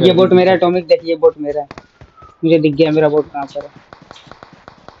 बेइज्जती ये कर दी बोट थी मेरा सब। एटॉमिक, देखिए बोट मेरा है। मुझे दिख गया मेरा बोट कहाँ पर है।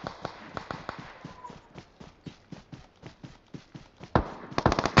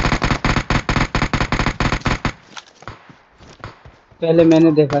 पहले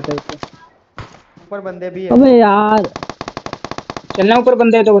मैंने देखा था इसे। ऊपर बंदे भी है। अबे यार, चलना ऊपर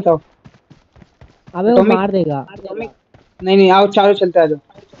बंदे है तो बताओ। अबे वो एटॉमिक मार देगा। नहीं नहीं, आओ चारों चलते आ जाओ।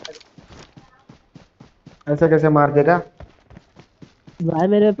 ऐसे कैसे मार देगा? भाई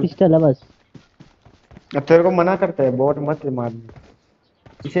मेरे पिस्टल है बस। अब तेरे को मना करते हैं बोट मत मारने,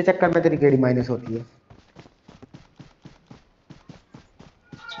 इसी चक्कर में तेरी केडी माइनस होती है।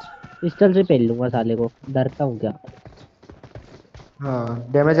 पिस्टल से पेल लूंगा साले को, डरता हूँ क्या। हाँ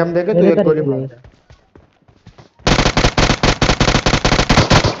डैमेज हम देंगे तो मेरे एक गोली करीब मार है। दे।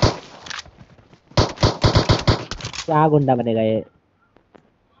 क्या गुंडा बनेगा ये।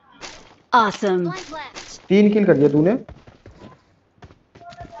 Awesome. 3 किल कर दिया तूने।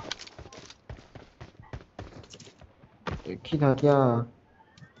 एक ही था क्या?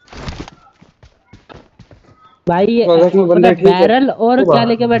 भाई ये प्रोजेक्ट में पता बंदे है, ठीक है। बैरल और क्या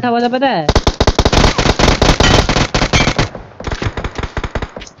लेके बैठा हुआ था पता है।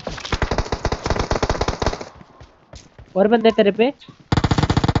 और बंदे तेरे पे।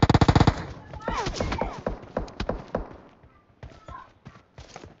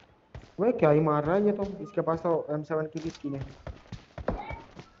 वे क्या ही मार रहा है ये तो, इसके पास तो M7 की भी स्किन है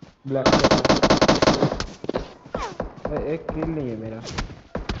ब्लैक कलर का। एक किल नहीं है मेरा।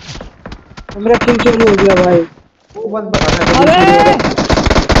 मेरा किल चोरी हो गया भाई। वो बंदा अच्छा तो अबे चोरी हो गया।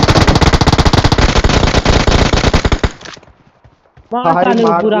 हाँ मार हाँ, साले को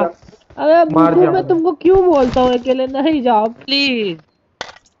मार पूरा। दिया, अबे मार बुद्धू, दिया मैं मैंने। तुमको क्यों बोलता हूँ अकेले नहीं जाओ प्लीज।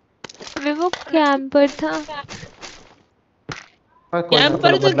 अबे वो कैंपर था। पर कोई ना, कैंपर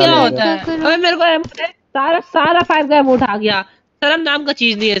चलो तो बदला क्या मैं लेंगे। होता क्या है। करूं? अबे मेरे को एमो दे। सारा सारा 5 का एमो उठा गया। शर्म नाम का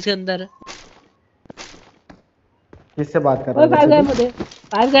चीज नहीं है इसके अंदर। किससे बात कर रहा ओए है 5 वैसे का तू? एमो दे,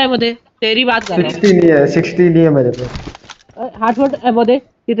 5 का एमो दे। तेरी बात कर रहा हूँ। 60 नहीं है, 60 नहीं है मेरे पे। हार्टफोर्ड एमो दे।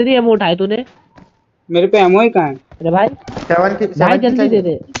 कितनी एमो उठाए तूने। मेरे पे एमओ ही कहाँ है? अरे भाई, 7 भाई की जल्दी दे चाहिए,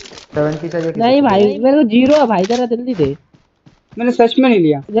 दे। 7 की चाहिए किसी नहीं को भाई, बोल। मेरे को 0 है भाई, जरा जल्दी दे। मैंने सच में नहीं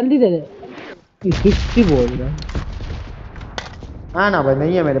लिया। जल्दी दे दे। 60 बोल रहा है। हाँ ना भाई,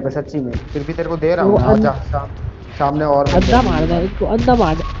 नहीं है मेरे पे सच्ची में, फिर भी तेरे को दे रहा वो हूँ ना, आजा सामने और बंदे अंधा हैं मारना है मिलेगा। इसको, अंधा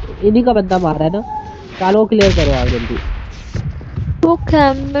मार। इन्हीं का बंदा मार रहा है ना। चालो क्लियर करो आप जल्दी। वो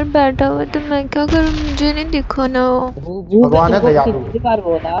कैंपर बैठा हुआ तो मैं क्या करूं? मुझे नहीं दिखा ना वो। वो मैं भगवान है तुमको दया तू। कितनी बार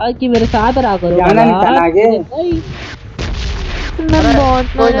बोला कि मेरे साथ रहा करो जाना नहीं था मगर ना आगे। तूने नहीं। तो मैं अरे बॉट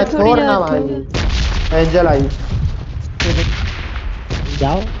कोई मारने ना, थोड़ी छोड़ ना जाती भाई। हूँ। एंजल आई।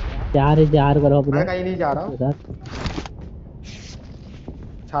 जाओ, प्यार प्यार करो अपना मैं कहीं नहीं जा रहा उसके हूँ, साथ।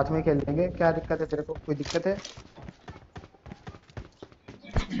 साथ में खेल लेंगे। क्या दिक्कत है तेरे को, कोई दिक्कत है?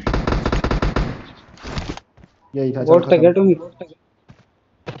 यही था, चल बोट तक है खत्म। एटॉमिक।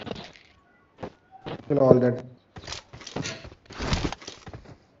 चलो ऑल दैट।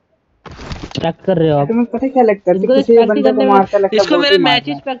 रिस्पेक्ट कर रहे हो आप। एटॉमिक पता है क्या लगता है? तो इनको किसी भी रिस्पेक्ट ही बंदे को करने में, मारता लगता है इसको बोट मेरा ही मार मैच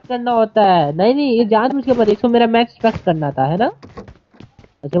रहा है। रिस्पेक्ट करना होता है। नहीं नहीं, ये जान मुझ के पता, इसको मेरा मैच रिस्पेक्ट करना था, है ना।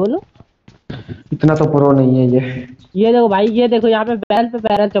 अच्छा बोलो। इतना तो प्रो नहीं है ये। ये देखो भाई, ये देखो यहाँ पे बैल पे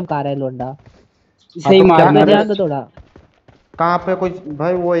बैरल चमका रहा है लोंडा। हाँ सही तो क्या इस मारना पे करे? ध्यान बस। दो थोड़ा। कहाँ पे कोई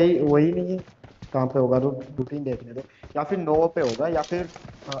भाई, वही वही नहीं है। कहाँ पे होगा, रूटीन देखने दो। या फिर नोवा पे होगा, या फिर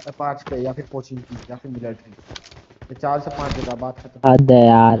अपाच पे, या फिर कोचिंग की, या फिर मिलिट्री। ये 4 से 5 जगह, बात खत्म। हद है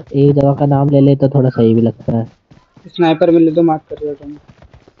यार, एक जगह का नाम ले ले तो थोड़ा सही भी लगता है। स्नाइपर मिले तो मार कर रहे हो एटॉमिक।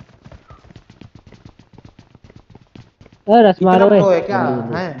 रस इतना मारो प्रो है क्या? जल्दी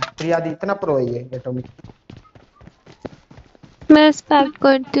जल्दी। है प्रियादी, इतना प्रो है ये एटॉमिक। मैं रिस्पेक्ट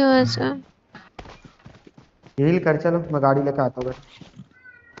करती हूँ ऐसा। हील कर, चलो मैं गाड़ी लेकर आता हूँ।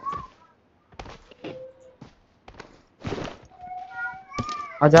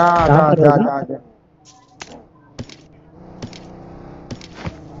 आजा आजा कहाँ पर आजा होगी। आजा आजा।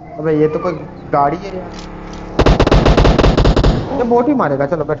 अबे ये तो कोई गाड़ी है यार, ये बोट ही मारेगा।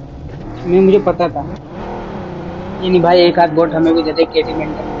 चलो बैठ। नहीं मुझे पता था। ये नहीं भाई, एक आध बोट हमें भी दे दे, केटी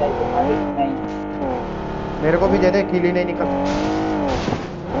मेंटेन हो जाएगी हमारी। नहीं मेरे को भी दे दे, किल ही नहीं निकल।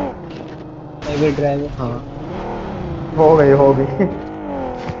 Driver driver. हाँ हो गई हो गई।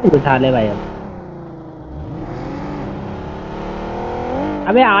 बिठा ले भाई अब।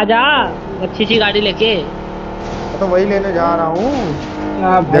 अबे आजा, अच्छी सी गाड़ी लेके। तो वही लेने जा रहा हूँ।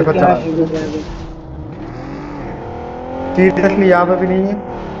 क्या भाई, देखो क्या चला। Heavy driver. सीरियसली यहाँ पे भी नहीं है।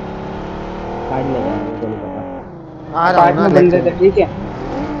 गाड़ी ले जाना मेरे को नहीं पता। आ रहा हूँ पार्ट ना में लेके। बंदे थे, ठीक है।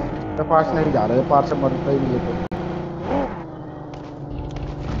 मैं पास नहीं जा रहा है, पास से मरता ही नहीं है तो।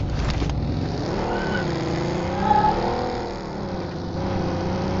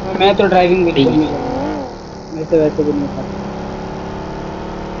 मैं तो ड्राइविंग बिल्कुल नहीं करूँगा, मैं तो वैसे भी नहीं खाता।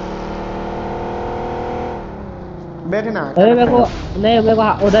 बैठना अरे मेरे को नहीं, मेरे को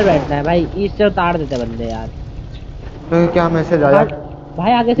उधर बैठना है भाई, ईस्ट से उतार देते बंदे यार। तो क्या मैसेज आया?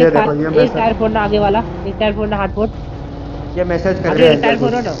 भाई आगे से ये देखो ये एक मैसेज, टायर फोड़ना, आगे वाला एक टायर फोड़ना, HartFORD ये मैसेज कर आगे रहे एक टायर हैं।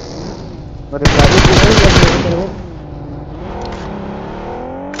 फोड़ो ना।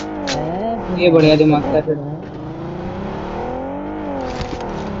 ये बढ़िया दिमाग था फिर।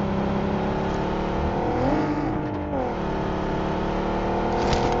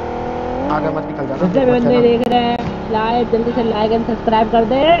 आगे मत निकल जाना। जितने भी बंदे देख रहे हैं लाइक, जल्दी से लाइक एंड सब्सक्राइब कर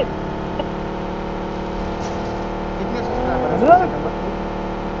दे। कितने सब्सक्राइबर हैं?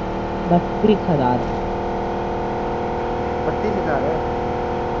 32,000। 32,000 है।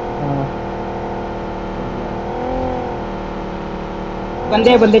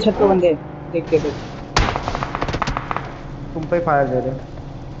 बंदे बंदे छत पे बंदे, देख के देख। तुम पे फायर दे रहे।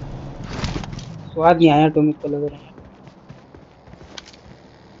 स्वाद नहीं आया टॉमिक को लग रहा है।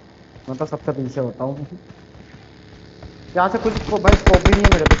 मैं तो सबसे पीछे होता हूँ। यहाँ से कुछ को भाई स्कोप भी नहीं है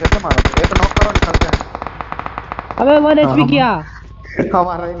मेरे पे, कैसे मारा तू? एक नॉक करो, निकल के। अबे 1 HP किया।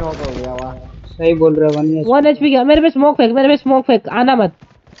 हमारा ही नॉक हो गया वाह। सही बोल रहा है, 1 HP किया। मेरे पे स्मोक फेंक, मेरे पे स्मोक फेंक, आना मत।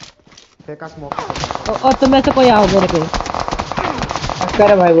 फेंका स्मोक। और तुम में से कोई आओ मेरे पे। हैकर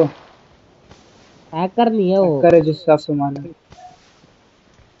है भाई वो। हैकर नहीं है वो, हैकर है जिस हिसाब से माना।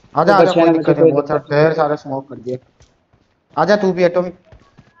 आजा आजा, कोई बचे दिक्कत नहीं, बहुत सारे ढेर सारे स्मोक कर दिए। आजा तू भी एटॉमिक।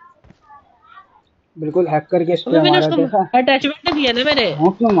 बिल्कुल हैकर के अबे स्प्रे मैंने मारा उसको देखा। अटैचमेंट दिया ना मेरे।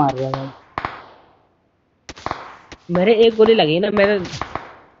 हाँ क्यों मार रहा है भाई? मेरे एक गोली लगी ना मेरे।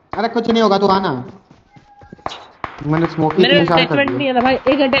 अरे कुछ नहीं होगा, तू आना। मैंने स्मोक ही मेरे 3 साल कर अटैचमेंट दिए। नहीं है ना भाई,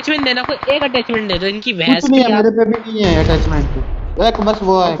 एक अटैचमेंट देना, कोई एक अटैचमेंट दे दो इनकी भैंस कुछ नहीं की है, यार। मेरे पे भी नहीं है अटैचमेंट। एक बस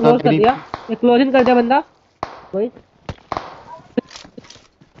वो है क्लोज कर दिया, ये क्लोज इन कर दिया बंदा कोई।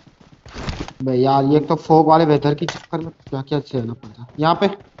 भाई यार ये तो फोग वाले वेदर की चक्कर में क्या क्या सहना पड़ता है। यहाँ पे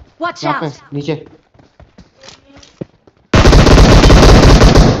यहाँ पे नीचे।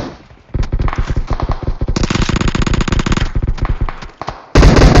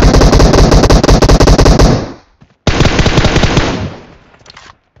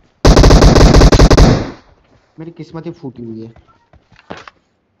 मेरी किस्मत ही फूटी हुई है।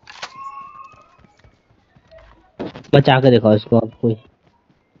 बचा के दिखाओ इसको अब कोई।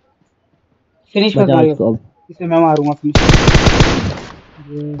 फिनिश बचा कर इसको अब। इसे मैं मारूंगा फिनिश।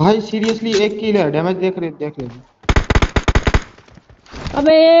 भाई सीरियसली 1 किल है, डैमेज देख रहे।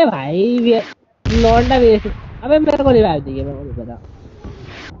 अबे भाई लौंडा वेस्ट। अबे मेरे को रिवाइव दिए, मेरे को नहीं पता।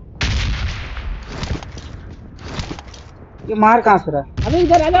 ये मार कहां से रहा है? अबे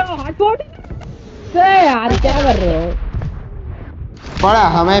इधर आ जाओ, HartFORD। यार क्या कर रहे हो? पड़ा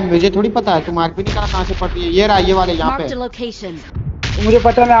हमें, मुझे थोड़ी पता है, तू मार्क भी नहीं करा कहां से पड़ती है। ये रहा ये वाले यहाँ पे। मुझे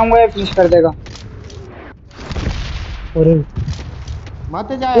पता है, मैं आऊंगा, ये फिनिश कर देगा। अरे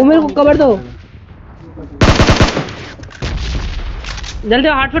मत जा, वो मेरे को कवर दो। जल्दी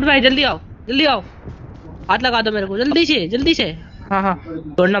आओ HartFORD भाई, जल्दी आओ जल्दी आओ। हाथ लगा दो मेरे को, जल्दी से। हाँ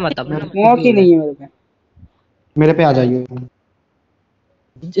तोड़ना मत अब। स्मोक ही नहीं है मेरे पे। मेरे पे आ जाइए।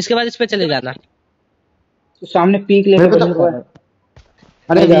 इसके बाद इस पे चले जाना। तो सामने पीक लेके बजा हुआ है।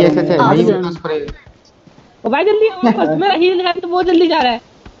 अरे VSS है नहीं उनका स्प्रे। ओ भाई जल्दी आओ, मेरा हील है तो वो जल्दी जा रहा है।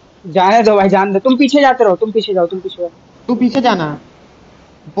 जाने दो भाई, जाने दो। तुम पीछे जाते रहो, तुम पीछे जाओ। तू पीछे जाना,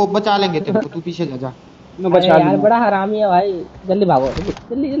 वो बचा लेंगे तेरे को। तू पीछे जा। मैं बचा यार, बड़ा हरामी है भाई। जल्दी भागो,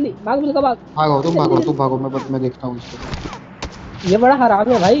 जल्दी भाग, बिल्कुल भाग। तुम भागो, मैं देखता हूँ इसको। ये बड़ा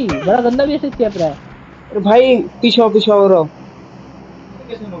हरामी है भाई, बड़ा गंदा भी ऐसे चेप रहा है। अरे भाई पीछे हो रहो।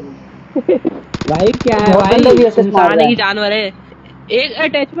 भाई क्या है भाई, इंसान है कि जानवर है। एक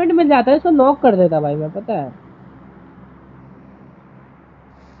अटैचमेंट मिल जाता है इसको नॉक कर देता भाई, मैं पता है।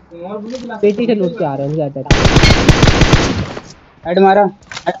 पेटी से लूट के आ रहे हैं अटैचमेंट। हेड मारा।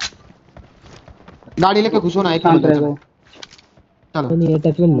 गाड़ी लेके घुसो ना, एक नंबर। चलो नहीं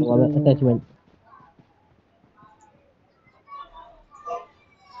अटैचमेंट नहीं हुआ, अटैचमेंट।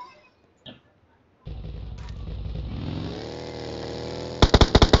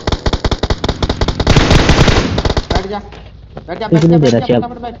 बैठ जा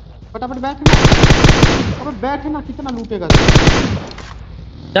फटाफट बैठ ना। कितना लूटेगा?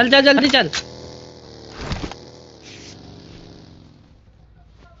 चल जल्दी चल।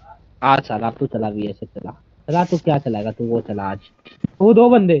 आज साला तू चला भी ऐसे चला तू क्या चलाएगा तू? वो चला आज। वो दो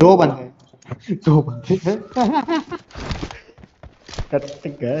बंदे कट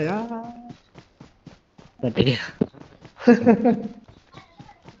गया। कट गया।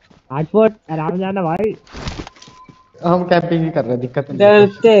 HartFORD आराम जाना भाई। हम कैंपिंग ही कर रहे हैं, दिक्कत नहीं है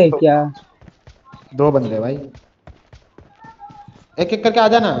डरते कोई। क्या? 2 बंदे भाई, एक एक करके आ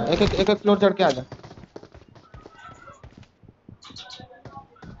जाना, एक एक फ्लोर चढ़ के आ जा।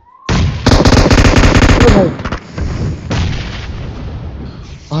 भाई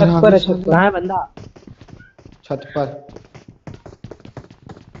और छत पर आगे है, छत पर। कहाँ है बंदा? छत पर।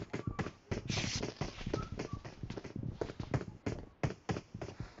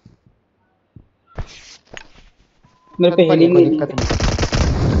 मेरे पे छत पर ही है, हीलिंग कोई ही नहीं दिक्कत है। नहीं।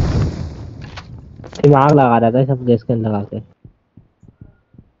 दिमाग लगा रहा था सब गैस गन लगा के।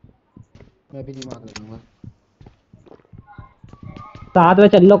 मैं भी दिमाग लगाऊंगा। साथ में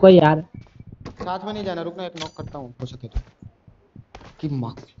चल लो कोई यार। साथ में नहीं जाना, रुकना, एक नॉक करता हूँ हो सके तो। कि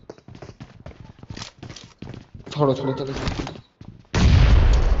माँ, छोड़ो छोड़ो, चलो चलो।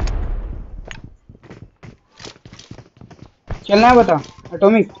 चलना है बता,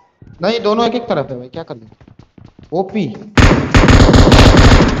 एटॉमिक। नहीं, दोनों एक एक तरफ है भाई, क्या कर ले। ओपी।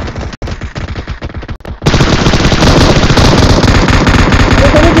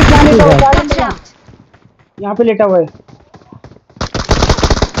 क्या लेटा हुआ, क्या Watch लेटा हुआ? out! यहाँ पे लेटा हुआ है।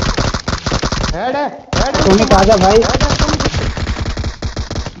 हेड है, हेड है, उसको एटॉमिक मार। आजा भाई। हेड है,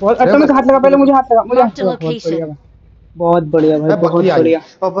 बहुत अरे एटॉमिक, हाथ लगा पहले, मुझे हाथ लगा, मुझे हाथ Marked a लगा। बहुत बढ़िया location. भाई, बहुत बढ़िया भाई, बहुत बग्गी आई। बढ़िया।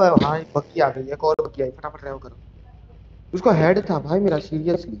 अब भाई बग्गी आ गई है, एक और बग्गी आई, फटाफट ड्राइव करो। उसको हेड था भाई मेरा,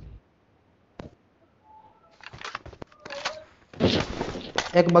 सीरियसली।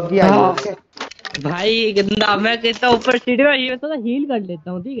 एक बग्गी आई है, हाँ ओके। भाई गंदा, मैं कहता ऊपर सीढ़ी में ये तो हील कर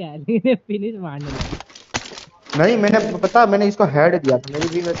लेता हूँ, ठीक है। लेकिन फिनिश मारने लगा। नहीं, मैंने पता, मैंने इसको हेड दिया था, मेरी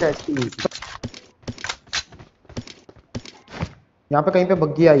भी वैसे एचपी नहीं थी। यहाँ पे कहीं पे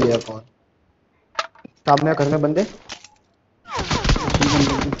बग्गी आई है कौन, सामने घर में बंदे।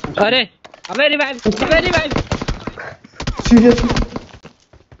 अरे अबे रिवाइव, अबे रिवाइव। सीरियसली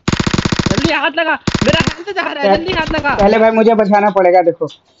जल्दी हाथ लगा, मेरा हेल्थ जा रहा है, जल्दी हाथ लगा। पहले भाई मुझे बचाना पड़ेगा, देखो।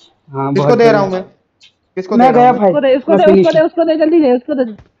 हाँ किसको बहुत दे रहा बढ़िया। हूँ मैं, किसको दे मैं रहा हूँ गया मैं। भाई, उसको दे, उसको मैं दे, उसको फिनिश दे, हूँ। उसको दे, जल्दी दे, उसको दे,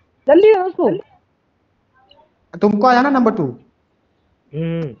 जल्दी दे उसको। तुमको आया ना नंबर 2।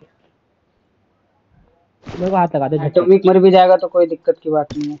 मेरे को हाथ लगा दे झट से। एटॉमिक मर भी जाएगा तो कोई दिक्कत की बात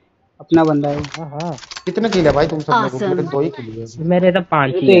नहीं है, अपना बंदा है वो। हाँ हाँ, कितने किल है भाई तुम सब लोगों को, मेरे Awesome. 2 ही किल हुए अभी। मेरे तो 5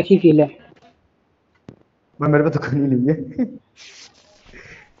 मेरे ही तो है। एक ही किल है। मेरे पे तो कोई नहीं है।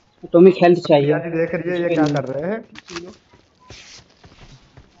 एटॉमिक हेल्थ चाहिए, यार देख रही है कुछ ये भी क्या नहीं। कर रहे हैं।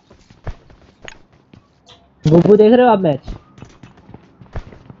 गुब्बू देख रहे हो आप मैच?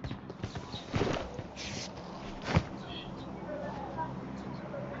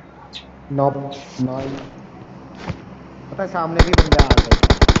 नॉप 9। पता है सामने भी बंदे आ गए।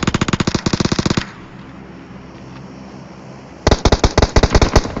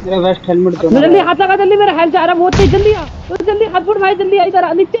 मेरा वेस्ट हेलमेट दो ना जल्दी भाई। हाथ लगा, जल्दी, मेरा हेल्थ जा रहा है बहुत तेज, जल्दी आ तो, जल्दी हाथ फुट भाई, जल्दी आ इधर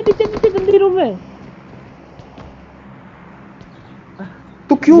आ, नीचे नीचे नीचे, जल्दी रूम में।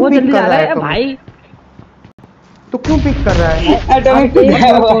 तू क्यों बहुत पिक जल्दी कर जा रहा रहा है है टॉमी, भाई। तू क्यों पिक कर रहा है। एटॉमिक अब टूट एक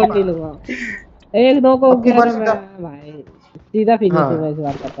गया दो वो। को नहीं लूंगा, एक दो को अब की क्या बार ना मैं सीधा। भाई, सीधा फिनिश हाँ होगा इस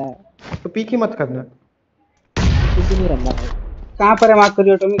बार, पता है। तो पिक ही मत करना। कुछ नहीं करना भाई। कहाँ पर है, मार्क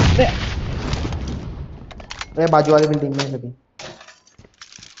करियो एटॉमिक। अरे बाजू वाली बिल्डिंग में सभी।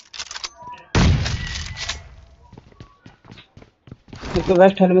 एक तो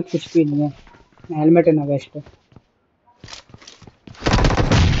वेस्ट हेलमेट कुछ भी नहीं है, ना हेलमेट है ना वेस्ट है।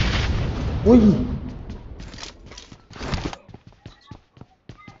 ओए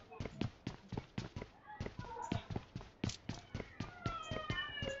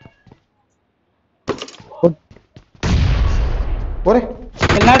ओरे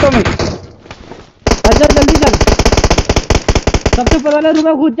चलना एटॉमिक। चल चल जल्दी चल, सबसे ऊपर वाले रूम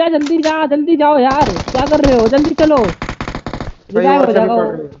में घुस जा, जल्दी जा, जल्दी जाओ यार, क्या कर रहे हो, जल्दी चलो, भाई रिवाइव और हो से भी जाएगा पड़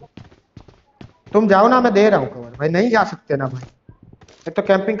वो। रही है। तुम जाओ ना, मैं दे रहा हूँ कवर भाई, नहीं जा सकते ना भाई, एक तो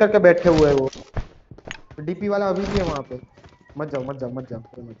कैंपिंग करके बैठे हुए हैं वो। डीपी वाला अभी भी है वहां पे। मत जाओ मत जाओ मत जाओ,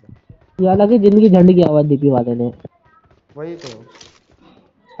 कोई मत जाओ। ये हालांकि जिंदगी झंड की आवाज दीपी वाले ने। वही तो।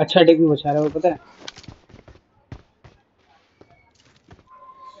 अच्छा डीपी बचा रहा है वो, पता है।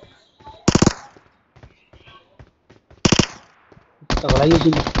 तगड़ा ही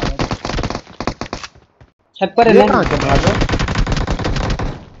उसी छत पर है ये ना। कहाँ से मार रहे हो?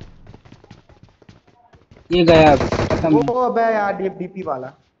 ये गया अब, खत्म है। वो अबे यार डीपी वाला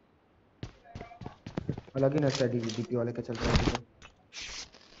अलग ही नशा है, डीपी वाले का चल रहा है तो।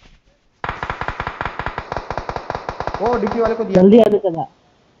 ओ डीपी वाले को दिया। जल्दी आ, चला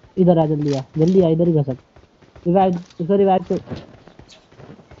इधर आ, जल्दी आ इधर ही घसक, रिवाइव, इसको रिवाइव कर।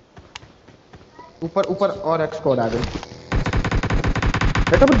 ऊपर ऊपर और एक स्क्वाड आ गई।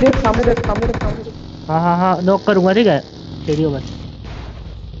 बेटा वो देख सामने देख सामने देख सामने देख। हाँ नॉक करूंगा ठीक है सीढ़ियों बस।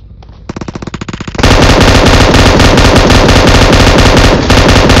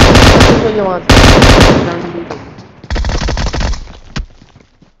 ये वहां से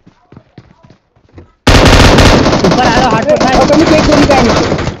ऊपर आ जाओ हार्टफोर्ड भाई। ऑटोमेटिक एक गोली का है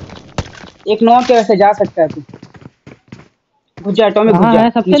नीचे। एक नॉक है वैसे जा सकता है तू। घुस जा ऑटोमेटिक घुस जा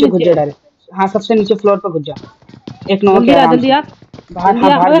सबसे नीचे घुस जा डायरेक्ट। हाँ सबसे नीचे फ्लोर पर घुस जा। एक नॉक जल्दी है आ आराम जल्दी से। आ बाहर जल्दी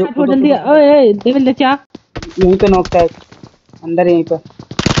हाँ आ बाहर ओए जो हार्टफोर्ड जल्दी आ ओए डेविल नीचे आ। यहीं पे नॉक है अंदर यहीं पर।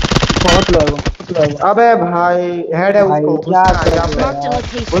 बहुत लो है वो। अबे भाई हेड है भाई उसको क्या घुसना है कर यहाँ दिया पे। Marked a यार।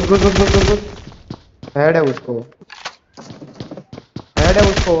 घुस location. घुस घुस घुस घुस घुस। हेड है उसको हेड है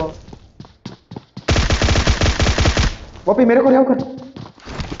उसको। वो भी मेरे को रिहाव कर।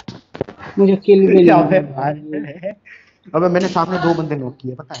 मुझे किल भी नहीं अबे मिला भाई। भाई अबे मैंने सामने 2 बंदे नॉक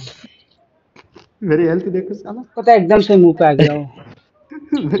किए पता है। मेरी हेल्थ देखो साला। पता है एकदम से मुंह पे आ गया वो।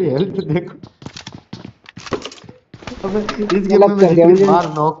 मेरी हेल्थ देखो। अबे इस गेम में गलत मैं कर दिया जितनी मुझे। बार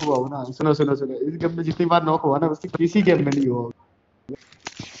नॉक हुआ हूं ना सुनो सुनो सुनो इस गेम में जितनी बार नॉक हुआ ना उसकी किसी गेम में नहीं हुआ।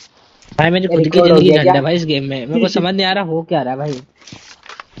 भाई मेरी खुद की रिकॉर्ड हो जिंदगी गया झंड क्या? है भाई इस गेम में मेरे को समझ नहीं आ रहा हो क्या रहा है भाई।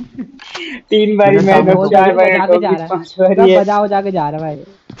 3 बारी मैंने मैं सामने नॉक ढोल 4 तो बारी बजा के जा ऑटोमेटिक रहा 5 है बारी सब है। बजा के जा रहा है भाई।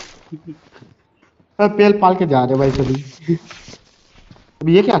 पेल पाल के जा रहे भाई सभी। अब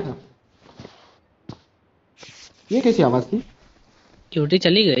ये क्या था? ये कैसी आवाज थी? ड्यूटी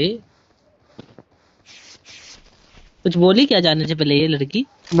चली गई। कुछ बोली क्या जाने से पहले ये लड़की?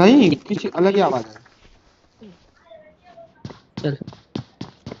 नहीं किसी अलग ही आवाज है। चल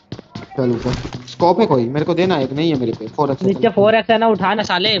चल ऊपर स्कोप है कोई मेरे को देना एक नहीं है मेरे पे 4x नीचे 4x है ना उठा ना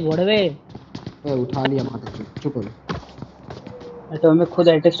साले बोड़वे। उठा लिया माता चुप हो। तो मैं खुद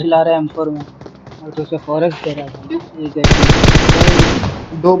एटेक्स चला रहा है M4 में और तो उसे 4x दे रहा है भाई। ठीक है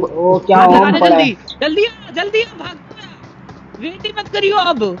ठीक। दो ओ क्या हाथ लगा ओम दे पड़ा जल्दी है। जल्दी आ भाग वेट ही मत करियो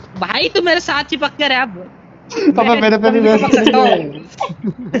अब। भाई तू मेरे साथ चिपक के रह अब। अबे मेरे पे भी कभी भी वेस्ट टपक सकता नहीं हूँ।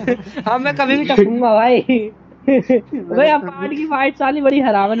 है। हाँ मैं कभी भी टपूंगा भाई। भाई अपार्ट की फाइट साली बड़ी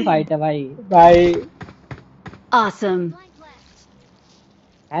हरावन फाइट है भाई। भाई Awesome.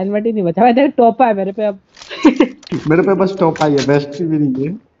 हेलमेट ही नहीं बचा भाई देख टोपा है मेरे पे अब। मेरे पे बस टॉप आई है बेस्ट भी नहीं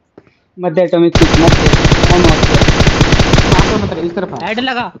है। मत दे एटॉमिक किक मत दे। ऑन ऑफ यहाँ पे मत रहे, इस तरफ आ। हेड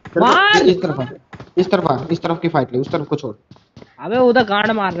लगा तेरे को मार। इस तरफ आ इस तरफ आ इस तरफ की फाइट ले उस तरफ को छोड़। अबे उधर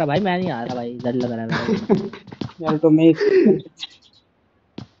गांड मार रहा भाई मैं नहीं आ रहा भाई डर लग रहा है मेरे को। यार तो मैं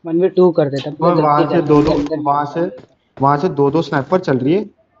 1v2 कर देता पूरा और जल्दी वहां से जाता उनके अंदर वहां से दो स्नाइपर चल रही है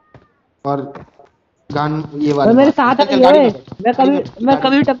और गन ये वाले मेरे मार साथ चल आई गाड़ी ओए में बैठ, मैं गाड़ी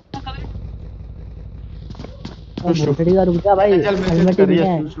कभी भोसड़ी का रुक जा भाई चल मैसेज हेलमेट कर ही रही नहीं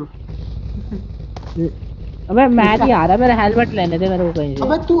है है। शू, अबे मैं नहीं आ रहा मेरा हेलमेट लेने दे मेरे को कहीं से।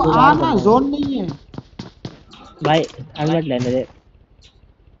 अबे तू दो आ बार ना करना जोन नहीं है। भाई हेलमेट लेने दे।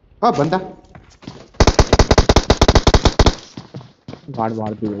 हाँ बंदा गार्ड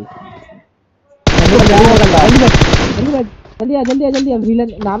मार दी भाई। जल्दी आ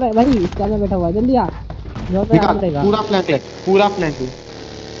विलन नाम है भाई इसका में बैठा हुआ है जल्दी आ। जो मैं आ पड़ेगा पूरा फ्लैंक ले पूरा फ्लैंक ले।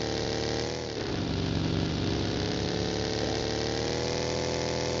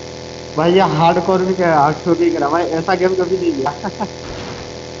 भाई ये हार्डकोर भी क्या हार्डकोर भी करा भाई ऐसा गेम कभी नहीं लिया।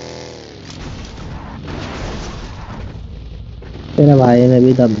 तेरा भाई ने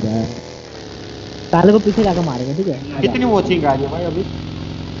भी दब गया साले को पीछे जाकर मारेगा ठीक है। कितनी वॉचिंग आ रही है भाई अभी?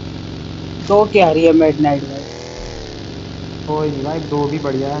 2 की आ रही है मिडनाइट भाई। कोई नहीं भाई 2 भी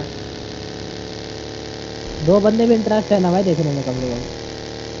बढ़िया है। 2 बंदे भी इंटरेस्ट है ना भाई देखने में कम से कम।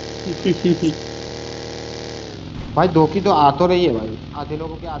 भाई 2 की तो आ तो रही है भाई आधे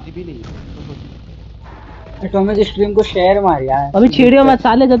लोगों की आती भी नहीं है। एटॉमिक स्ट्रीम को शेयर मार यार। अभी छेड़ियो मत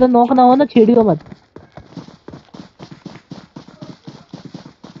साले ज्यादा नॉक ना हो ना छेड़ियो मत।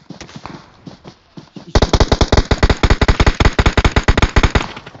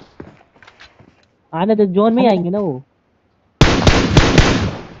 आने तो जोन में ही आएंगे ना वो।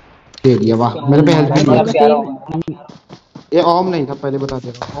 दे दिया वाह मेरे पे हेल्थ नहीं है। ये ओम नहीं था पहले बता दे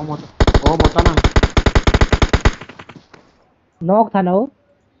रहा हूं ओम होता ना। नॉक था ना वो।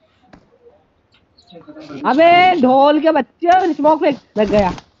 अबे ढोल के बच्चे स्मोक फेंक लग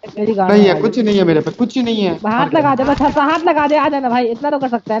गया। नहीं है कुछ नहीं है मेरे पे कुछ नहीं है। हाथ लगा दे बस हाथ लगा दे आ जाना भाई इतना तो कर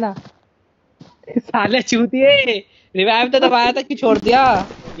सकता है ना। साले चूतिए रिवाइव तो दबाया था कि छोड़ दिया।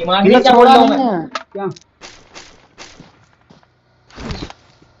 दिमाग नहीं क्या बोल रहा हूं मैं क्या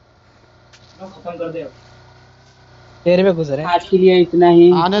खत्म कर दे अब। तेरे में घुस रहे आज के लिए इतना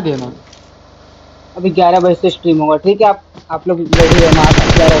ही। आने देना अभी 11 बजे से स्ट्रीम होगा ठीक है आप लोग रेडी रहना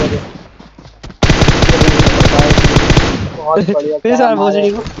 11 बजे। बहुत बढ़िया फिर सर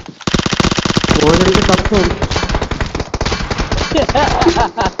भोसड़ी को तो कब